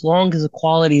as long as the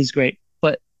quality is great.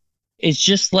 But it's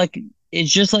just like how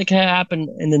it happened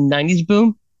in the 90s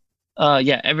boom.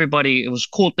 Everybody, it was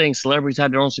cool things. Celebrities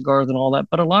had their own cigars and all that,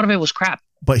 but a lot of it was crap.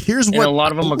 But here's and what a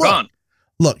lot of them are gone.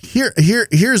 Look,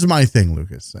 here's my thing,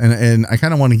 Lucas, and I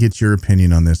kind of want to get your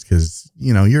opinion on this because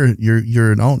you're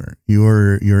an owner,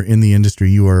 you're in the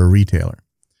industry, you are a retailer.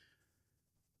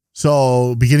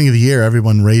 So beginning of the year,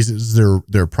 everyone raises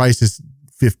their prices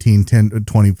 15, 10,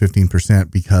 20,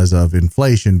 15% because of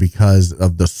inflation, because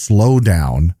of the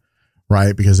slowdown,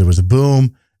 right? Because there was a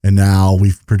boom. And now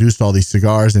we've produced all these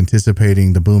cigars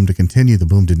anticipating the boom to continue. The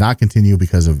boom did not continue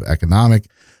because of economic,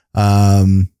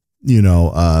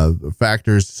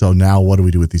 factors. So now what do we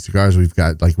do with these cigars? We've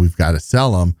got to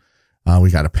sell them.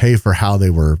 We got to pay for how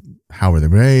were they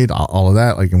made, all of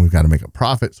that. And we've got to make a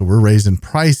profit. So we're raising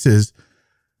prices.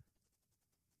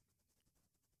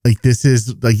 Like this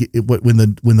is when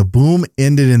the boom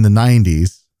ended in the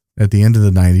 90s, at the end of the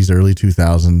 90s, early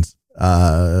 2000s,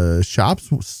 shops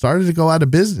started to go out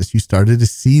of business. You started to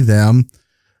see them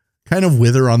kind of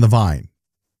wither on the vine.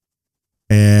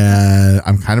 And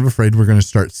I'm kind of afraid we're going to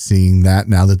start seeing that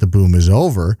now that the boom is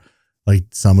over. Like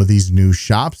some of these new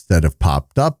shops that have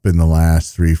popped up in the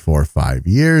last 3, 4, 5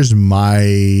 years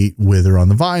might wither on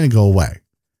the vine and go away.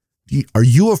 Are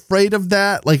you afraid of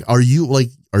that? Are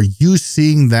you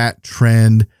seeing that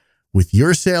trend with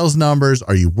your sales numbers?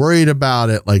 Are you worried about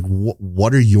it?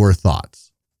 What are your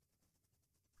thoughts?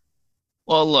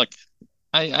 Well, look,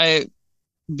 believe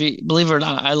it or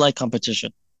not, I like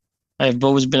competition. I've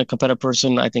always been a competitive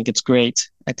person. I think it's great.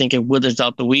 I think it withers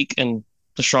out the weak and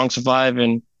the strong survive.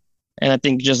 And I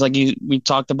think just like we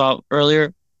talked about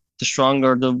earlier, the strong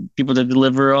are the people that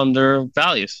deliver on their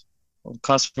values,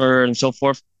 customer and so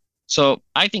forth. So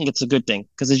I think it's a good thing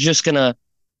because it's just going to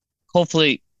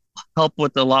hopefully help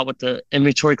with the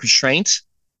inventory constraints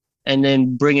and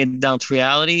then bring it down to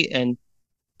reality.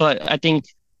 But I think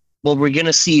what we're going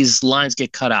to see is lines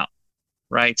get cut out,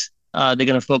 right? They're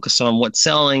going to focus on what's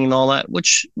selling and all that,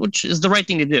 which is the right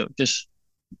thing to do. Just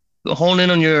hone in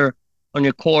on your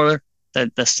core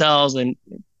that sells and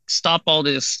stop all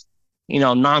this,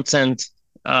 nonsense,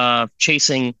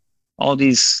 chasing all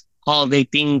these holiday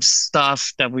themed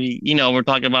stuff that we're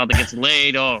talking about that gets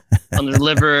delayed or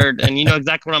undelivered, and you know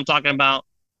exactly what I'm talking about.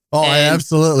 Oh, I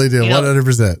absolutely do,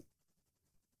 100%.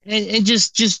 And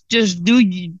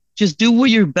just do what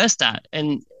you're best at,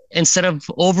 and instead of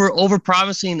over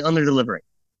promising and under delivering,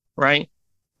 right?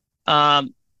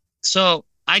 So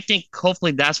I think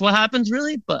hopefully that's what happens,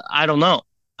 really, but I don't know.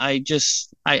 I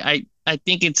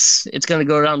think it's going to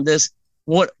go around this.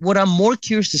 What I'm more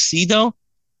curious to see though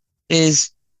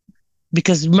is,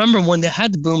 because remember when they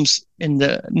had the booms in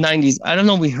the 90s, I don't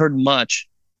know we heard much,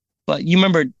 but you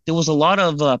remember there was a lot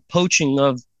of poaching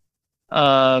of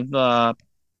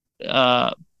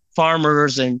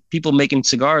farmers and people making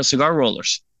cigar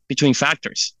rollers between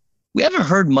factories. We haven't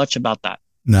heard much about that.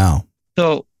 No.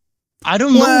 So I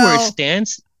don't know where it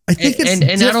stands. I think it's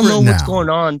and I don't know what's going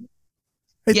on.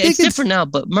 It's different now,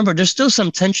 but remember, there's still some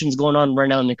tensions going on right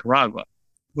now in Nicaragua,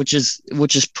 which is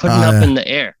putting up in the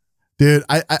air. Dude,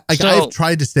 I've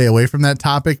tried to stay away from that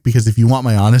topic because if you want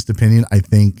my honest opinion, I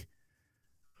think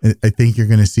you're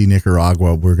going to see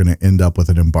Nicaragua. We're going to end up with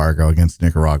an embargo against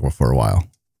Nicaragua for a while.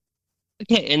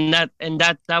 Okay, and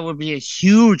that would be a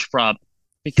huge problem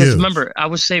because remember, I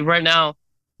would say right now,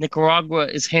 Nicaragua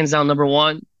is hands down number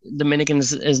one. Dominican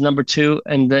is number 2,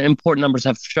 and the import numbers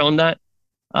have shown that.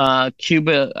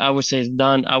 Cuba, I would say, is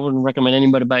done. I wouldn't recommend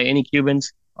anybody buy any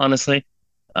Cubans, honestly.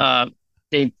 Uh,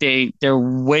 they're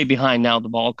way behind now the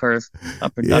ball curve,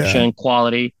 production Yeah.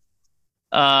 quality.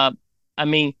 Uh, I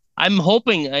mean, I'm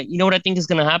hoping. You know what I think is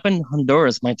going to happen?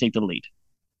 Honduras might take the lead,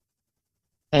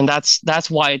 and that's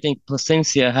why I think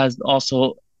Placencia has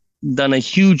also done a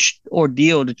huge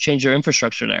ordeal to change their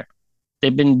infrastructure there.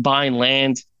 They've been buying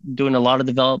land, doing a lot of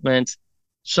development.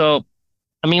 So,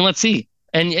 I mean, let's see.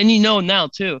 And now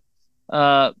too,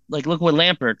 like look with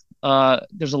Lampert.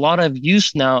 There's a lot of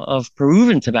use now of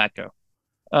Peruvian tobacco.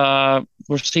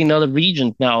 We're seeing other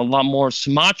regions now. A lot more.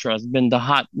 Sumatra has been the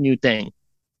hot new thing.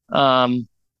 Um,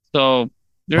 so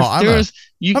Oh, there's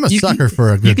I'm a you sucker for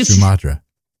a you good can Sumatra.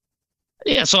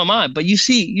 yeah, so am I. But you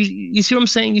see what I'm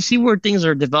saying? You see where things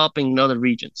are developing in other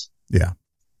regions. Yeah.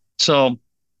 So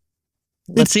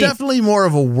let's It's see. definitely more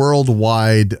of a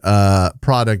worldwide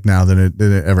product now than it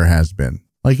ever has been.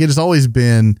 Like it has always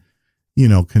been,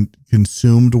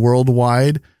 consumed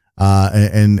worldwide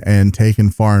and taken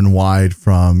far and wide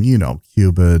from,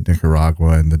 Cuba,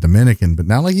 Nicaragua, and the Dominican. But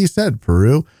now, like you said,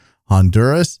 Peru,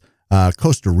 Honduras,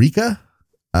 Costa Rica,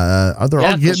 they're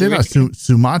all getting in on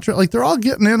Sumatra. Like they're all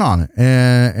getting in on it.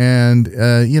 And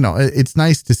it's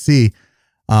nice to see.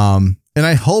 And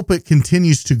I hope it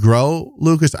continues to grow,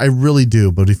 Lucas. I really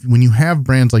do. But when you have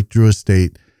brands like Drew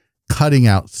Estate cutting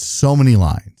out so many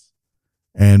lines,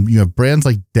 and you have brands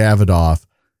like Davidoff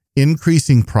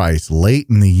increasing price late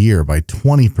in the year by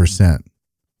 20%,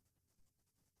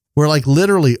 where like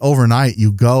literally overnight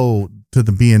you go to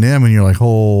the B&M and you're like,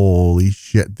 holy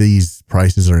shit, these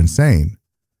prices are insane.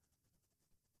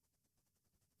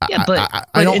 Yeah, but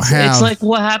I don't have. It's like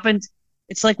what happened.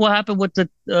 It's like what happened with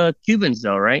the Cubans,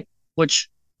 though, right? Which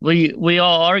we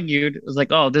all argued it was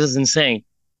like, oh, this is insane.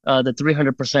 The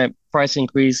 300% price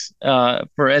increase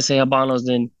for SA Habanos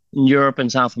in Europe and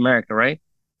South America, right?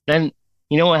 Then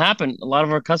you know what happened? A lot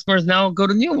of our customers now go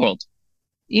to New World.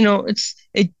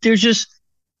 There's just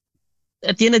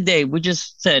at the end of the day, we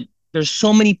just said there's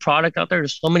so many product out there,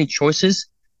 there's so many choices.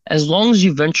 As long as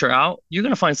you venture out, you're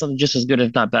gonna find something just as good,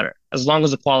 if not better, as long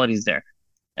as the quality is there.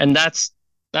 And that's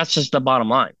just the bottom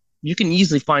line. You can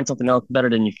easily find something else better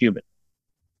than your Cuban.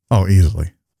 Oh,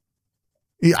 easily.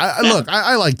 Look,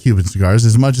 I like Cuban cigars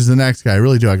as much as the next guy. I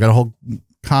really do. I got a whole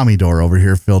Commodore over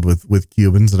here filled with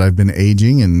Cubans that I've been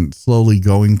aging and slowly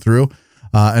going through.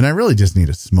 And I really just need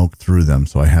to smoke through them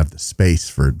so I have the space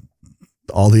for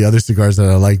all the other cigars that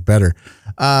I like better.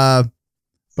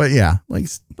 But yeah, like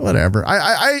whatever.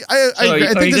 I are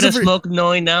you think gonna smoke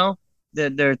knowing now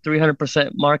that they're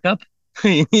 300% markup?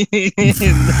 Maybe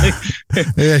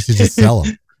I should just sell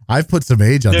them. I've put some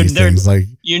age on these things. Like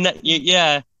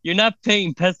you're not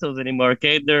paying pesos anymore.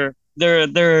 Okay, they're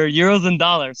euros and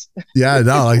dollars. Yeah,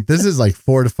 no, like this is like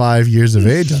 4 to 5 years of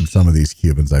age on some of these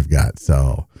Cubans I've got.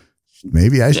 So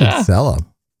maybe I should sell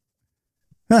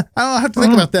them. I'll have to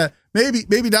think about that.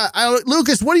 Maybe not.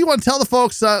 Lucas, what do you want to tell the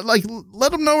folks?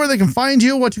 Let them know where they can find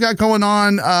you, what you got going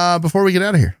on before we get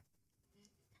out of here.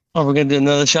 Oh, we're gonna do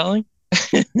another shelling.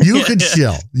 You can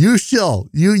chill. You chill.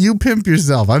 You pimp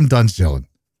yourself. I'm done chilling.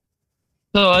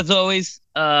 So as always,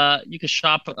 you can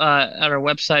shop at our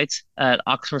website at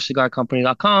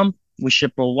oxfordcigarcompany.com. We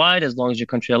ship worldwide as long as your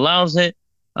country allows it.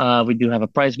 We do have a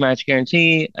price match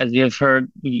guarantee. As you have heard,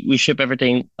 we ship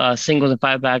everything singles and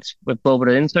 5-packs with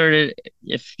Boveda inserted.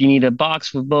 If you need a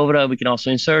box with Boveda, we can also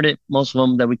insert it. Most of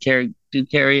them that we carry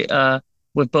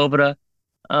with Boveda.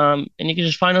 And you can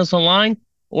just find us online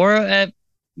or at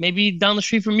maybe down the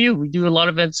street from you. We do a lot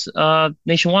of events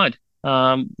nationwide.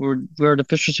 We're the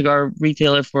official cigar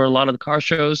retailer for a lot of the car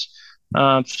shows.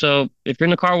 So if you're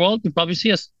in the car world, you probably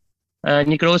see us.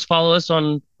 And you can always follow us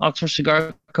on Oxford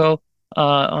Cigar Co.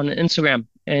 On Instagram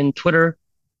and Twitter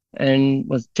and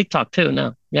with TikTok too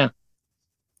now. Yeah.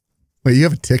 Wait, you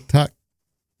have a TikTok?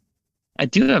 I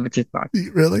do have a TikTok.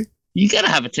 Really? You gotta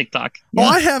have a TikTok. Yeah. Oh,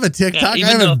 I have a TikTok. I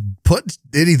haven't put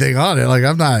anything on it. Like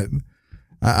I'm not.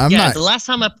 The last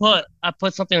time I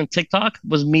put something on TikTok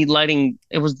was me lighting.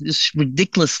 It was this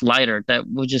ridiculous lighter that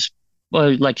would just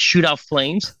like shoot out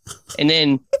flames, and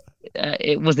then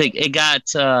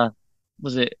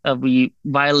we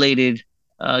violated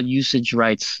usage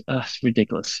rights. It's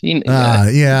ridiculous. Yeah.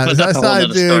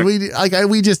 Dude,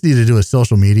 we just need to do a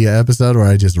social media episode where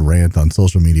I just rant on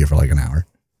social media for like an hour.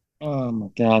 Oh my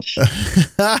gosh.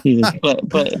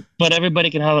 but everybody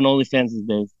can have an OnlyFans these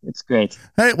days. It's great.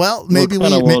 Hey, well, maybe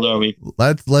what kind of world are we?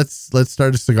 Let's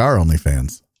start a cigar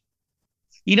OnlyFans.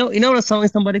 You know what I was telling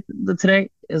somebody today?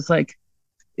 It's like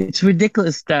it's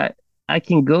ridiculous that I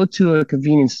can go to a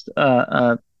convenience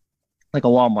like a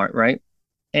Walmart, right?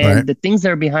 And Right. the things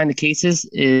that are behind the cases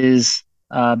is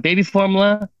baby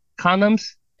formula, condoms,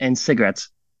 and cigarettes.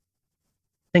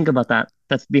 Think about that.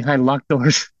 That's behind locked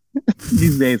doors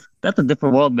these days. That's a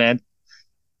different world, man.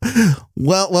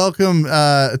 Well, welcome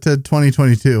to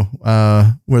 2022,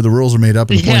 where the rules are made up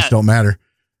and the points don't matter.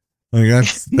 Like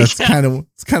that's Yeah. kind of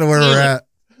where we're at.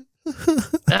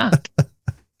 Yeah.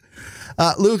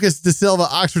 Lucas De Silva,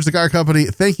 Oxford Cigar Company.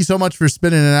 Thank you so much for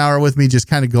spending an hour with me, just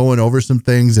kind of going over some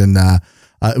things, and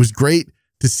it was great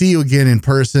to see you again in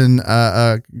person.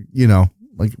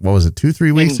 Like what was it,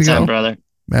 2-3 weeks ago? Anytime, brother.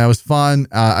 Man, it was fun.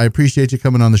 I appreciate you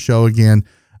coming on the show again.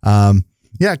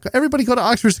 Yeah, everybody go to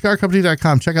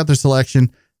oxfordcigarcompany.com. Check out their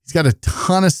selection. He's got a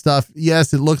ton of stuff.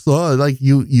 Yes, it looks like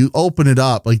you open it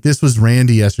up. Like this was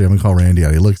Randy yesterday. I'm going to call Randy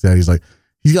out. He looks at it. He's like,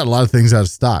 he's got a lot of things out of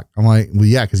stock. I'm like, well,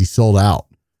 yeah, because he sold out.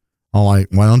 I'm like,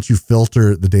 why don't you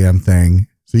filter the damn thing?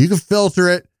 So you can filter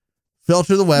it,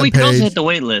 filter the web We can also page. hit the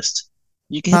wait list.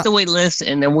 You can hit the wait list,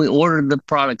 and then we order the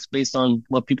products based on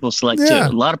what people select Yeah.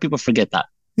 too. A lot of people forget that.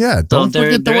 Yeah, So don't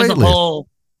forget the there's wait a list.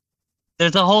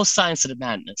 there's a whole science to the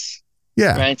madness,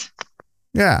 Yeah, right?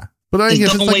 yeah. But I Just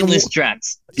guess don't it's wait like list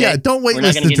Drax. okay? yeah, don't wait We're not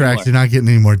list gonna the get any Drax. You're not getting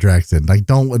any more Drax in. Like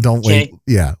don't wait. Okay.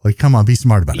 Yeah, like come on, be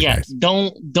smart about it, Yeah, guys.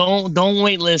 don't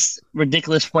wait list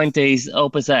ridiculous Fuentes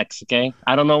Opus X. Okay,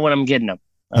 I don't know when I'm getting them.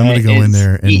 I'm gonna go in It's-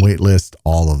 there and wait list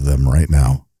all of them right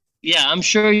now. Yeah, I'm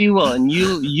sure you will, and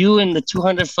you and the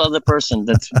 200th other person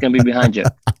that's gonna be behind you.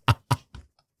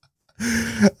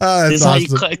 That's This is how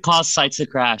awesome. you cause sites to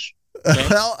crash. Okay?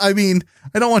 Well, I mean,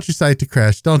 I don't want your site to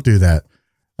crash. Don't do that.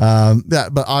 Yeah,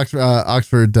 but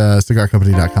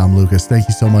OxfordCigarCompany.com. Lucas, thank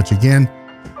you so much again.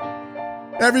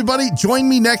 Everybody, join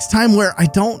me next time where I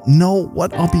don't know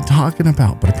what I'll be talking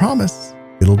about, but I promise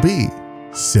it'll be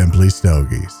Simply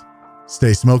Stogies.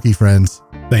 Stay smoky, friends.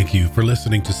 Thank you for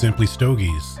listening to Simply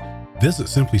Stogies. Visit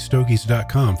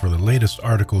simplystogies.com for the latest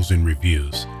articles and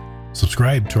reviews.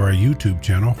 Subscribe to our YouTube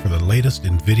channel for the latest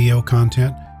in video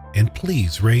content, and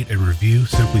please rate and review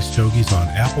Simply Stogies on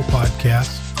Apple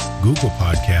Podcasts, Google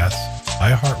Podcasts,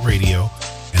 iHeartRadio,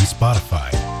 and Spotify.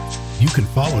 You can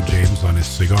follow James on his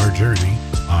cigar journey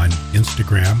on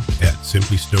Instagram at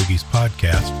Simply Stogies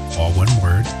Podcast, all one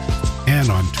word, and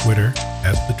on Twitter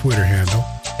at the Twitter handle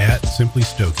at Simply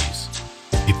Stogies.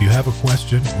 If you have a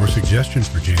question or suggestion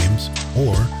for James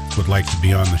or would like to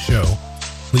be on the show,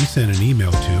 please send an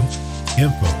email to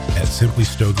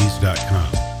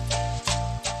info@simplystogies.com.